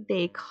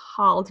 they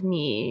called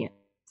me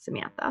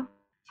Samantha.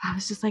 I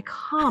was just like,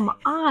 come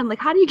on, like,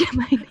 how do you get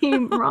my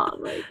name wrong?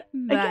 Like,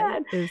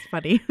 That again. is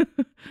funny. But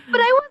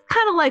I was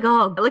kind of like,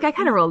 oh, like, I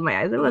kind of rolled my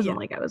eyes. It wasn't Yeah.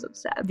 like I was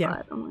upset, Yeah.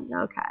 but I'm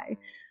like, okay.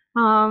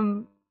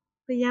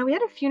 But yeah, we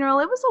had a funeral.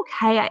 It was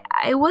okay.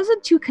 I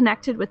wasn't too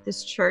connected with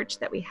this church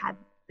that we had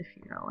the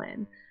funeral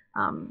in.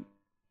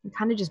 We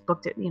kind of just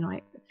booked it,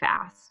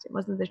 fast. It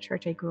wasn't the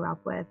church I grew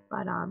up with,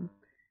 but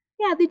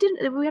yeah, they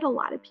didn't. We had a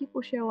lot of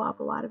people show up.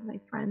 A lot of my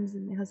friends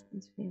and my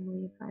husband's family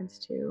and friends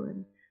too,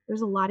 and there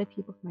was a lot of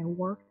people from my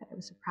work that I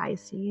was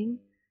surprised seeing.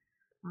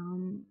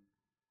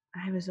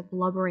 I was a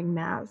blubbering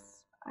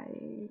mess. I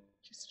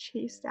just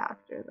chased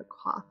after the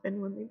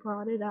coffin when they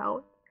brought it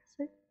out.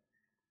 It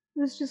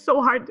was just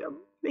so hard to.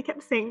 They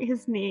kept saying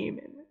his name,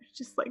 and it's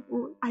just like,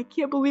 I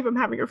can't believe I'm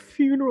having a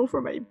funeral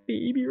for my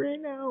baby right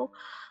now.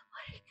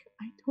 Like,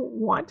 I don't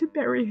want to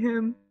bury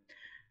him.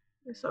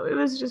 So it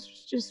was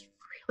just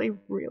really,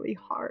 really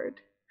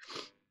hard.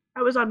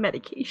 I was on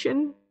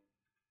medication,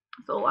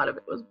 so a lot of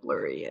it was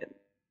blurry, and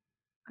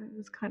I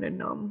was kind of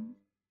numb.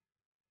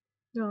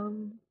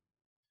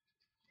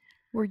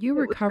 Were you It was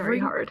very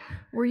recovering? hard.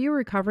 Were you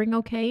recovering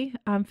okay,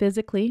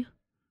 physically?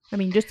 I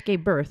mean, just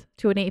gave birth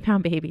to an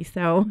 8-pound baby,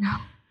 so.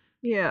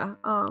 Yeah.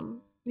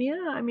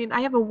 Yeah. I mean,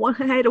 I had a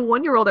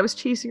 1-year-old I was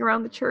chasing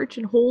around the church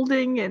and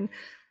holding and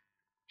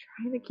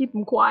trying to keep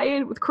him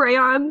quiet with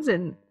crayons,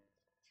 and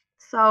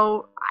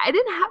so I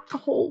didn't have the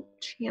whole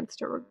chance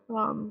to.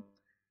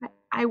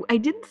 I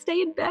didn't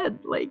stay in bed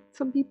like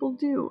some people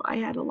do. I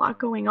had a lot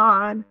going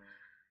on,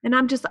 and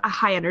I'm just a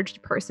high energy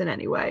person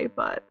anyway.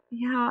 But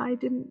yeah, I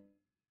didn't.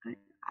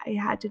 I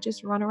had to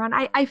just run around.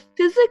 I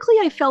physically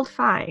I felt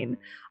fine.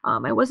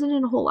 I wasn't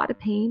in a whole lot of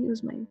pain. It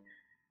was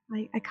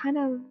I kind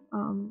of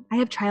I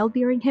have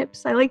childbearing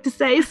hips, I like to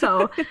say.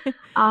 So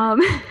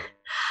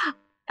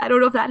I don't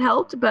know if that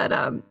helped, but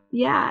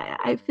yeah,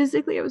 I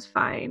physically I was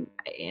fine.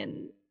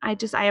 And I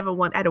had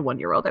a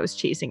 1-year-old I was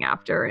chasing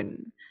after,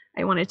 and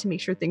I wanted to make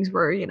sure things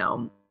were,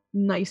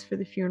 nice for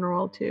the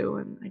funeral too.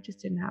 And I just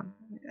didn't have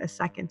a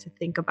second to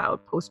think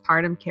about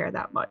postpartum care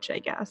that much, I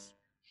guess.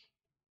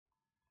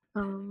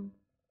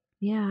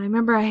 Yeah, I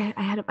remember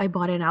I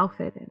bought an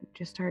outfit and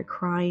just started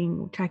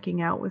crying,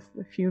 checking out with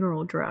the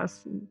funeral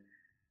dress, and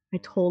I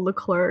told the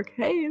clerk,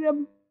 "Hey,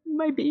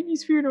 my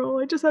baby's funeral.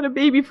 I just had a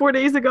baby 4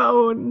 days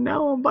ago, and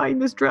now I'm buying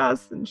this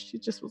dress." And she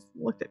just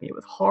looked at me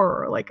with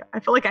horror. Like, I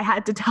felt like I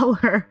had to tell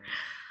her.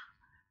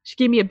 She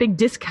gave me a big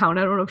discount.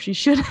 I don't know if she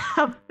should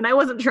have, and I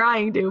wasn't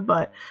trying to,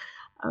 but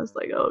I was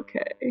like,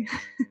 okay.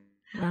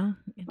 Well,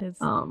 it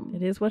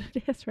is what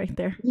it is right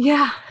there.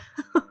 Yeah.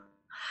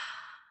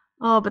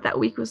 Oh, but that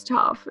week was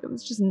tough. It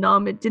was just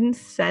numb. It didn't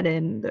set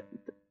in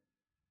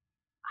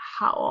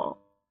how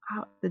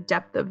the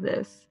depth of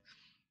this,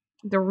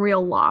 the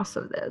real loss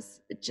of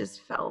this. It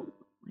just felt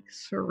like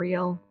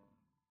surreal.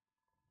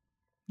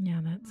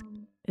 Yeah,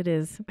 it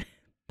is.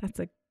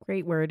 That's a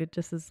great word. It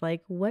just is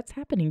like, what's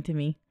happening to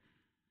me?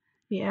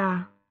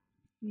 Yeah.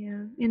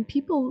 Yeah. And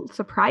people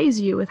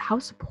surprise you with how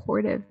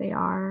supportive they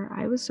are.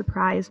 I was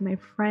surprised. My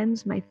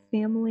friends, my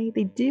family,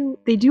 they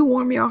do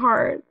warm your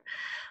heart.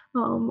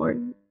 Or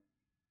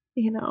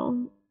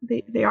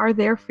they are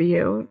there for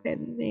you,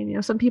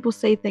 and some people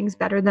say things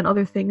better than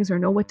other things, or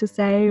know what to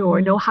say, or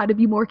know how to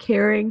be more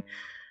caring.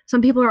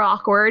 Some people are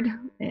awkward,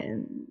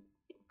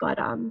 but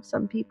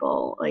some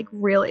people like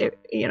really,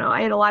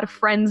 I had a lot of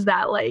friends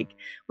that like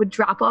would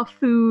drop off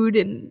food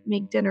and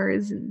make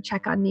dinners and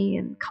check on me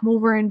and come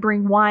over and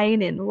bring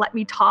wine and let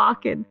me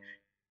talk, and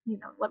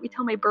let me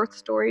tell my birth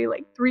story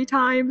like 3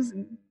 times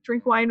and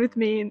drink wine with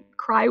me and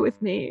cry with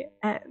me.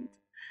 And,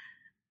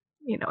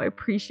 I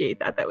appreciate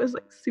that. That was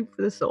like soup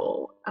for the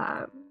soul.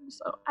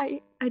 So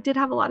I did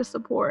have a lot of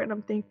support and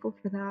I'm thankful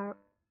for that.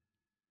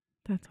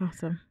 That's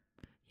awesome.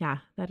 Yeah,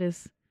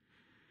 it's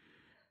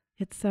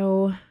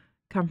so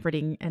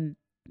comforting, and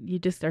you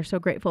just are so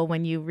grateful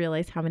when you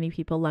realize how many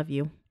people love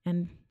you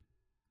and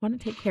want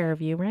to take care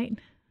of you, right?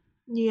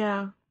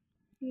 Yeah.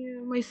 Yeah.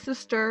 My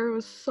sister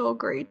was so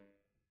great.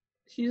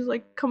 She's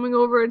like coming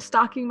over and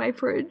stocking my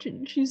fridge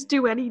and she's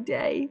due any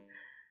day.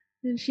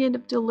 And she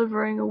ended up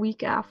delivering a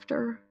week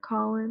after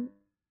Collin.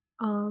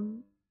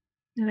 Um,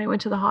 and I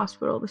went to the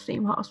hospital, the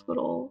same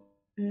hospital,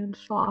 and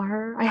saw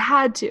her. I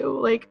had to.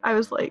 Like, I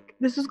was like,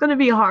 this is going to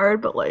be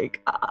hard, but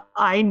like,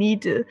 I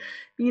need to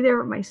be there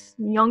with my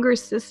younger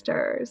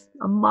sisters,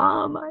 a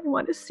mom. I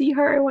want to see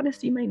her. I want to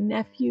see my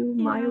nephew,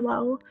 Yeah.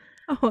 Milo.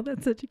 Oh,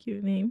 that's such a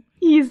cute name.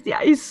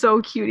 He's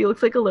so cute. He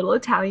looks like a little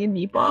Italian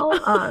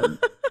meatball.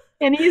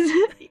 And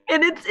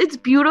it's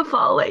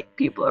beautiful. Like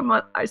people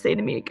are saying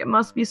to me, like, it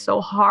must be so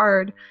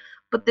hard,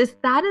 but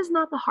that is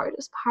not the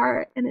hardest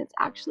part, and it's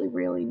actually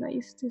really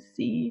nice to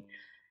see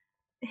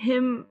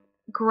him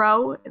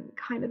grow and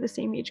kind of the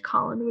same age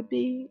Collin would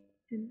be,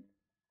 and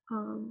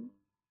um,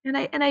 and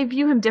I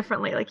view him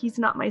differently. Like he's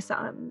not my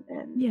son,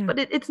 Yeah. but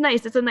it's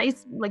nice. It's a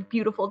nice, like,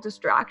 beautiful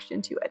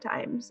distraction too at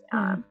times.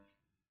 Yeah.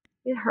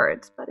 It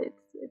hurts, but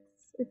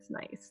it's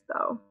nice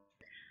though.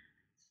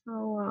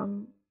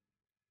 So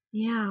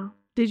yeah.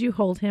 Did you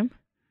hold him?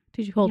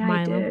 Did you hold Yeah,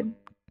 I Milo? did.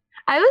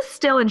 I was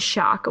still in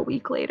shock a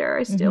week later.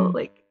 I still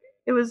like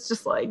it was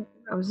just like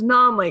I was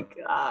numb, like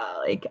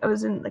I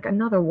was in like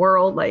another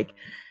world. Like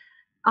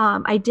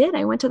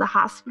I went to the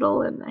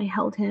hospital and I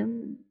held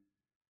him.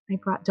 I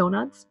brought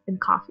donuts and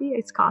coffee,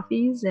 iced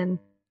coffees, and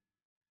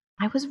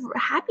I was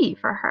happy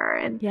for her.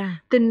 And Yeah.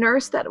 the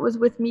nurse that was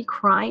with me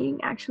crying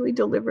actually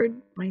delivered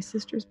my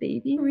sister's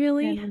baby.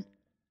 Really? And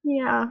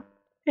yeah.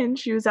 And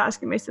she was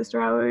asking my sister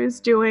how I was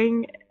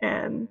doing,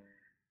 and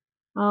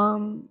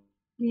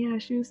yeah,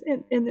 she was,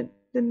 and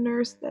the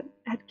nurse that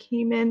had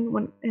came in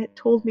when it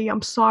told me,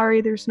 I'm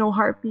sorry, there's no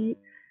heartbeat.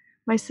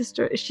 My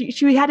sister,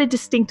 she had a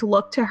distinct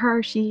look to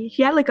her. She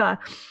had like a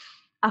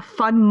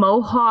fun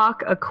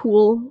mohawk, a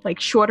cool, like,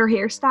 shorter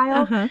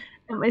hairstyle. Uh-huh.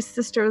 And my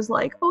sister was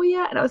like, oh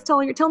yeah. And I was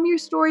telling her, tell me your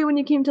story when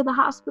you came to the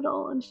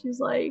hospital. And she's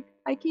like,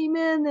 I came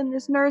in and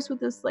this nurse with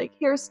this like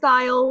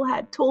hairstyle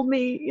had told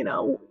me,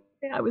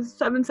 I was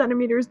 7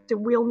 centimeters to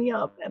wheel me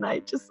up. And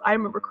I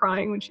remember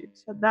crying when she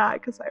said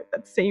that, because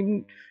that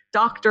same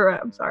doctor,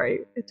 I'm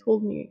sorry, it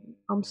told me,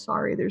 I'm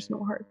sorry, there's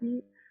no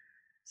heartbeat.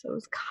 So it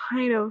was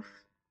kind of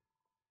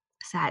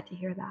sad to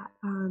hear that.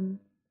 I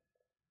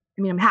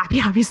mean, I'm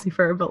happy obviously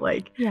for her, but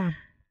like, Yeah.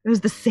 it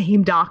was the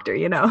same doctor,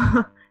 it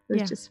Yeah.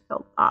 just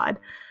felt odd.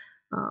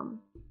 Um,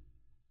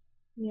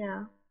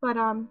 yeah,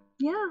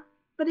 yeah,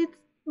 but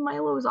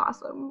Milo is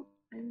awesome.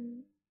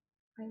 I'm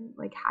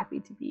like happy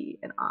to be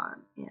an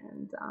aunt,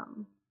 and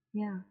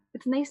yeah,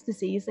 it's nice to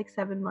see. He's like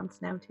 7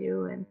 months now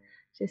too, and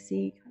to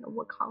see kind of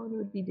what Collin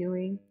would be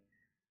doing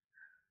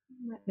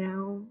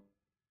now.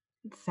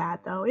 It's sad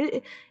though.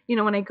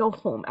 When I go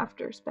home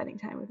after spending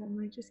time with him,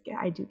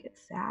 I do get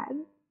sad.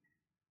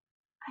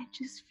 I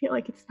just feel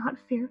like it's not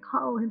fair,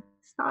 Collin.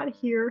 It's not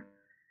here.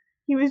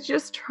 He was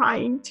just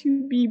trying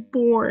to be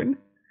born.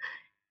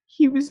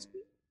 He was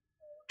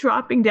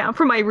dropping down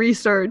for my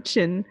research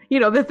and,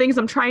 the things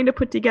I'm trying to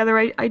put together.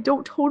 I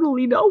don't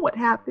totally know what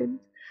happened.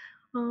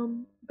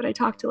 But I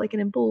talked to like an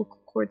umbilical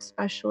cord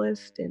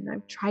specialist and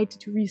I've tried to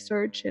do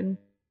research and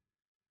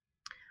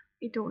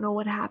I don't know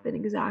what happened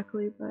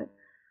exactly, but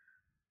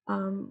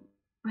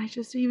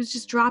he was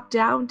just dropped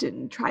down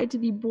and tried to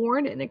be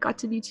born and it got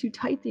to be too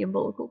tight, the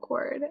umbilical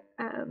cord.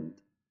 And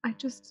I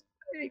just,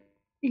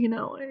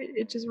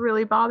 it just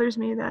really bothers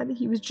me that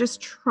he was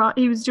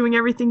he was doing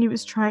everything he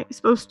was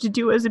supposed to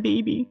do as a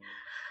baby.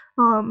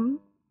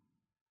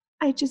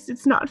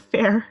 It's not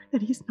fair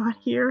that he's not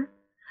here,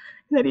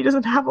 that he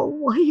doesn't have a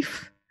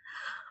life.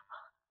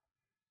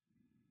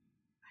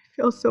 I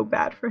feel so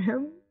bad for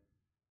him.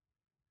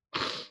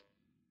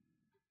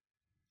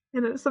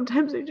 And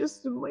sometimes I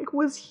just am like,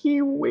 was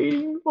he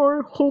waiting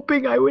or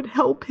hoping I would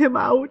help him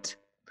out?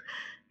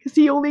 Because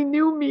he only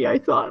knew me. I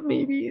thought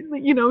maybe,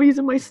 he's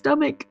in my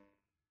stomach.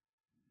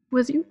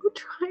 Was he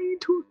trying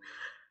to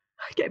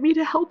get me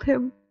to help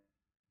him?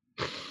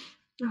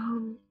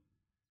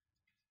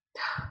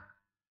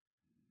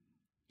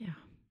 Yeah.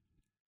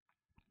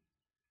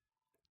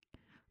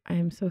 I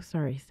am so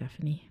sorry,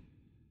 Stephanie.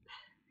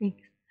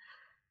 Thanks.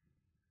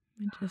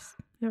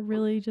 It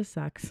really just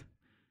sucks.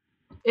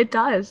 It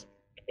does.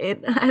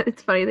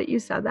 It's funny that you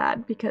said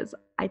that because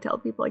I tell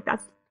people like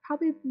that's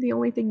probably the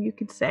only thing you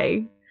could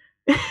say.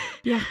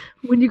 Yeah.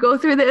 When you go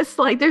through this,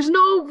 like there's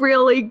no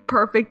really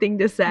perfect thing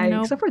to say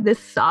except for this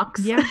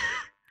sucks. Yeah.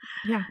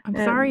 Yeah. I'm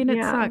sorry and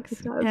it sucks.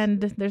 It does.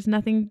 And there's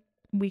nothing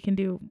we can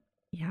do.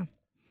 Yeah.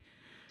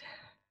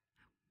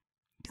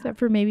 Except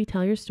for maybe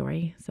tell your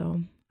story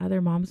so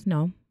other moms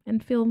know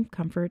and feel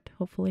comfort,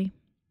 hopefully.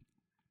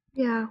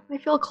 Yeah, I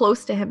feel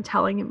close to him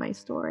telling him my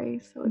story,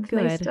 so it's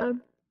nice Good. to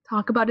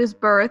talk about his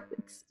birth.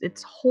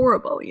 It's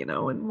horrible,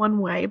 in one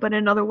way, but in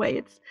another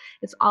way,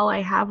 it's all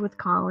I have with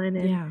Collin,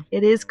 and Yeah.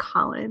 it is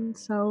Collin.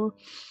 So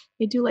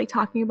I do like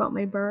talking about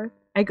my birth.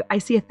 I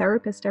see a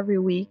therapist every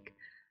week,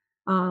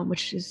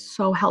 which is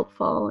so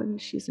helpful, and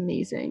she's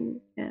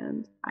amazing.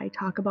 And I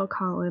talk about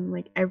Collin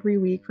like every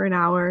week for an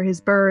hour,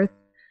 his birth,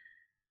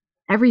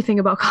 everything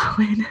about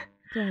Collin,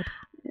 Good.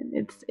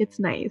 and it's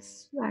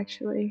nice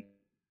actually.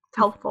 It's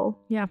You f- helpful.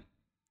 yeah.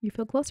 You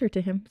feel closer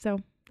to him, so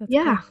that's good.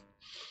 Yeah.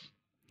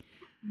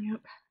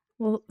 Yep.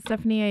 Well,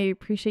 Stephanie, I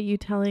appreciate you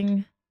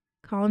telling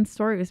Colin's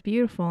story. It was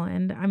beautiful,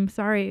 and I'm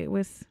sorry it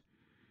was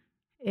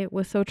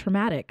so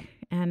traumatic.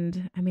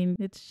 And I mean,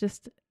 it's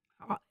just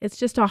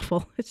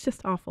awful. It's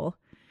just awful.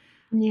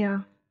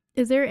 Yeah.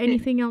 Is there It,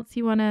 anything else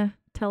you want to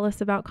tell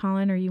us about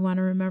Colin or you want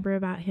to remember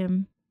about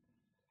him?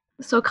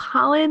 so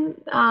Collin,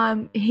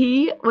 I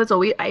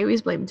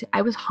always blamed,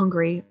 I was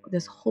hungry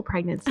this whole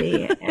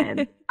pregnancy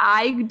and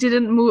I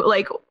didn't move.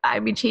 Like,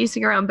 I'd be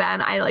chasing around Ben.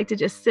 I like to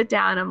just sit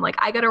down. I'm like,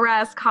 I gotta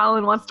rest.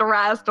 Collin wants to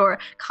rest, or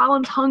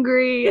Collin's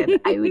hungry. And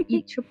I would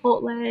eat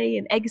Chipotle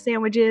and egg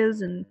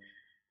sandwiches and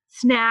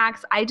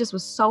snacks. I just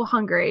was so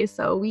hungry.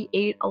 So we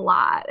ate a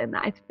lot. And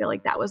I feel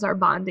like that was our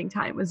bonding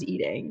time, was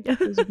eating,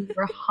 because we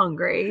were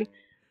hungry.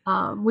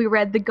 We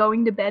read the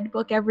going to bed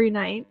book every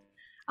night,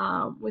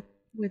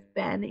 with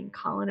Ben and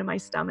Collin in my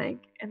stomach.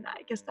 And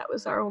I guess that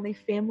was our only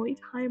family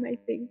time, I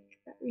think,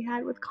 that we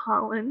had with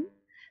Collin.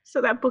 So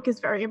that book is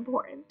very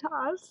important to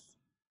us.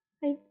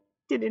 I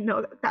didn't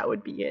know that that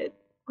would be it,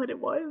 but it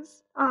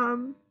was.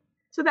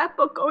 So that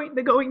book,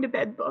 the going to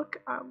bed book,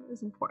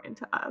 is important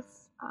to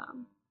us.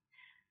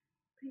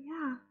 But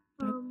yeah,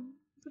 That-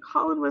 so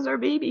Collin was our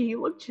baby. He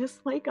looked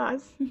just like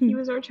us. He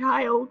was our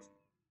child.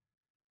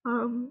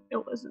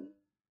 It wasn't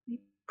a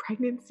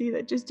pregnancy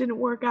that just didn't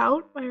work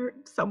out. I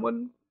heard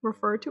someone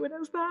refer to it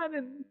as that,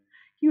 and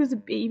he was a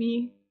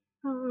baby.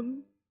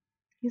 Um,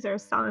 he's our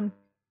son.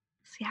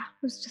 So yeah,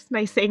 it was just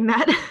nice saying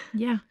that.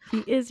 yeah, he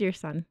is your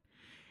son.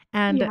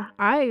 And Yeah,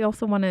 I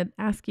also want to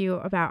ask you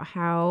about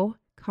how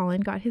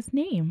Colin got his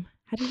name.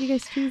 How did you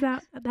guys choose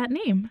that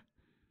name?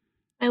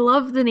 I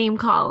love the name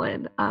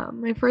Collin.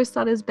 My first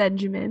thought is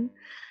Benjamin.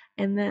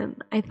 And then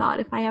I thought,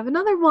 if I have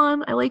another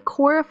one, I like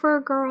Cora for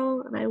a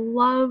girl, and I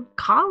love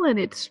Collin.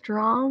 It's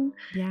strong,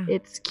 Yeah.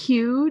 it's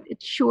cute,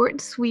 it's short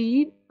and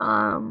sweet.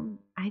 I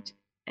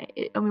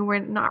mean, we're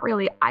not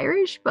really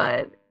Irish,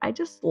 but I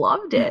just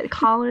loved it,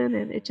 Collin,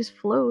 and it just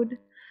flowed.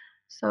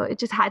 So it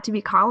just had to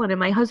be Collin, and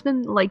my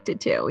husband liked it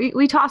too.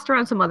 We tossed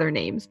around some other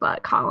names,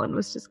 but Collin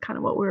was just kind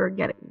of what we were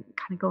getting,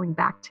 kind of going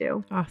back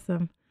to.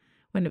 Awesome.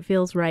 When it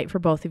feels right for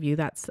both of you,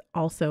 that's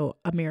also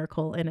a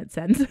miracle in its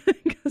sense.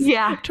 Because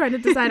Yeah, trying to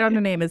decide on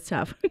a name is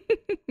tough.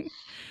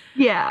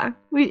 yeah,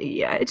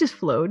 it just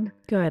flowed.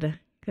 Good,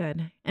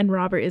 good. And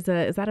Robert is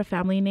that a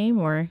family name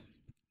or?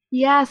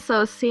 Yeah,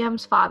 so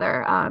Sam's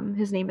father,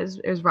 his name is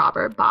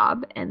Robert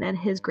Bob, and then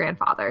his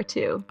grandfather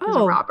too is a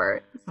Oh,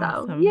 Robert. So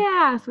awesome.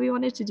 yeah, so we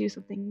wanted to do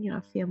something,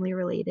 family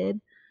related.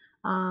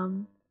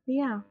 But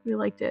yeah, we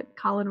liked it.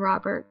 Colin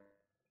Robert.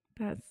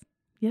 That's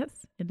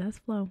yes, it does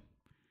flow.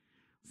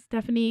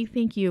 Stephanie,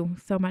 thank you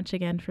so much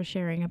again for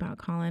sharing about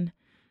Colin.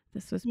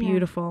 This was Yeah,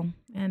 beautiful,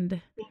 and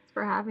thanks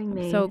for having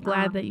I'm so me.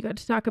 glad that you got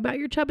to talk about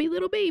your chubby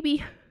little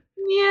baby.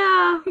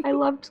 Yeah, I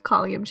loved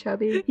calling him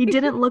chubby. He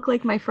didn't look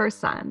like my first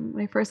son.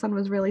 My first son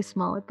was really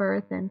small at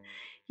birth, and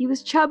he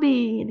was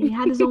chubby, and he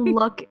had his own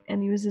look,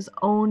 and he was his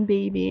own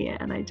baby,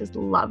 and I just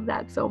love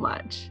that so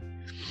much.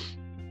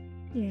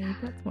 Yay,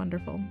 that's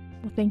wonderful.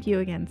 Well, thank you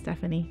again,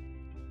 Stephanie.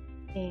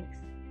 Thanks.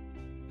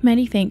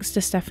 Many thanks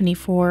to Stephanie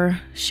for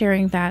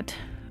sharing that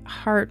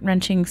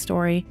heart-wrenching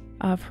story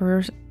of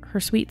her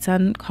sweet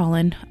son,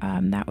 Collin.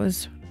 That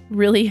was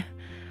really,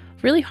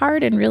 really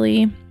hard and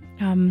really,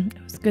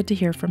 it was good to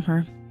hear from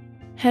her.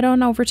 Head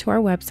on over to our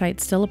website,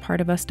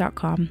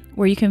 stillapartofus.com,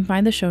 where you can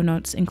find the show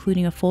notes,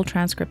 including a full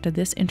transcript of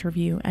this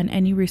interview and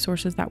any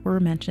resources that were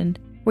mentioned,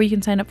 where you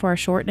can sign up for our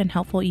short and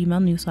helpful email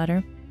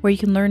newsletter, where you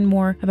can learn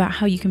more about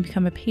how you can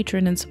become a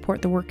patron and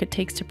support the work it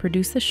takes to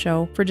produce this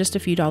show for just a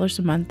few dollars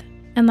a month,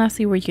 and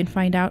lastly, where you can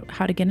find out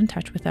how to get in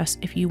touch with us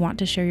if you want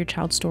to share your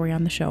child's story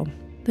on the show.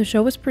 The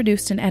show was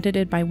produced and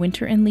edited by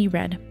Winter and Lee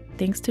Red.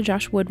 Thanks to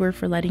Josh Woodward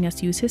for letting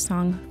us use his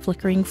song,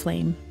 Flickering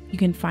Flame. You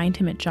can find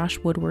him at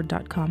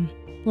joshwoodward.com.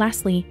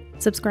 Lastly,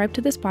 subscribe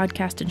to this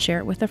podcast and share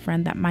it with a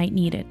friend that might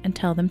need it and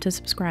tell them to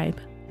subscribe.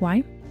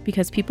 Why?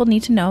 Because people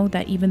need to know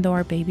that even though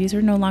our babies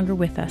are no longer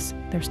with us,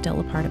 they're still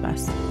a part of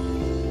us.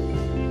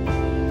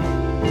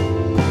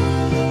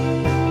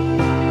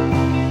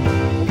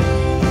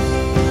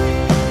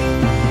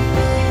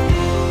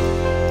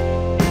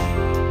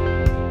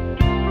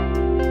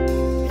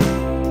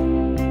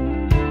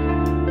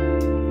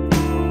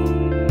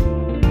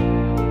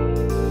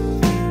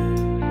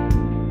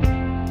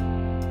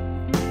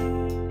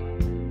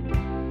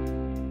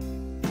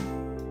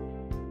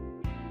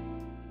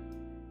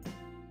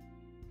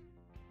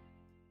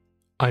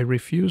 I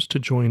refuse to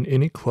join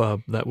any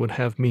club that would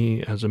have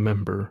me as a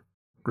member.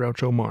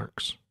 Groucho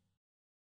Marx.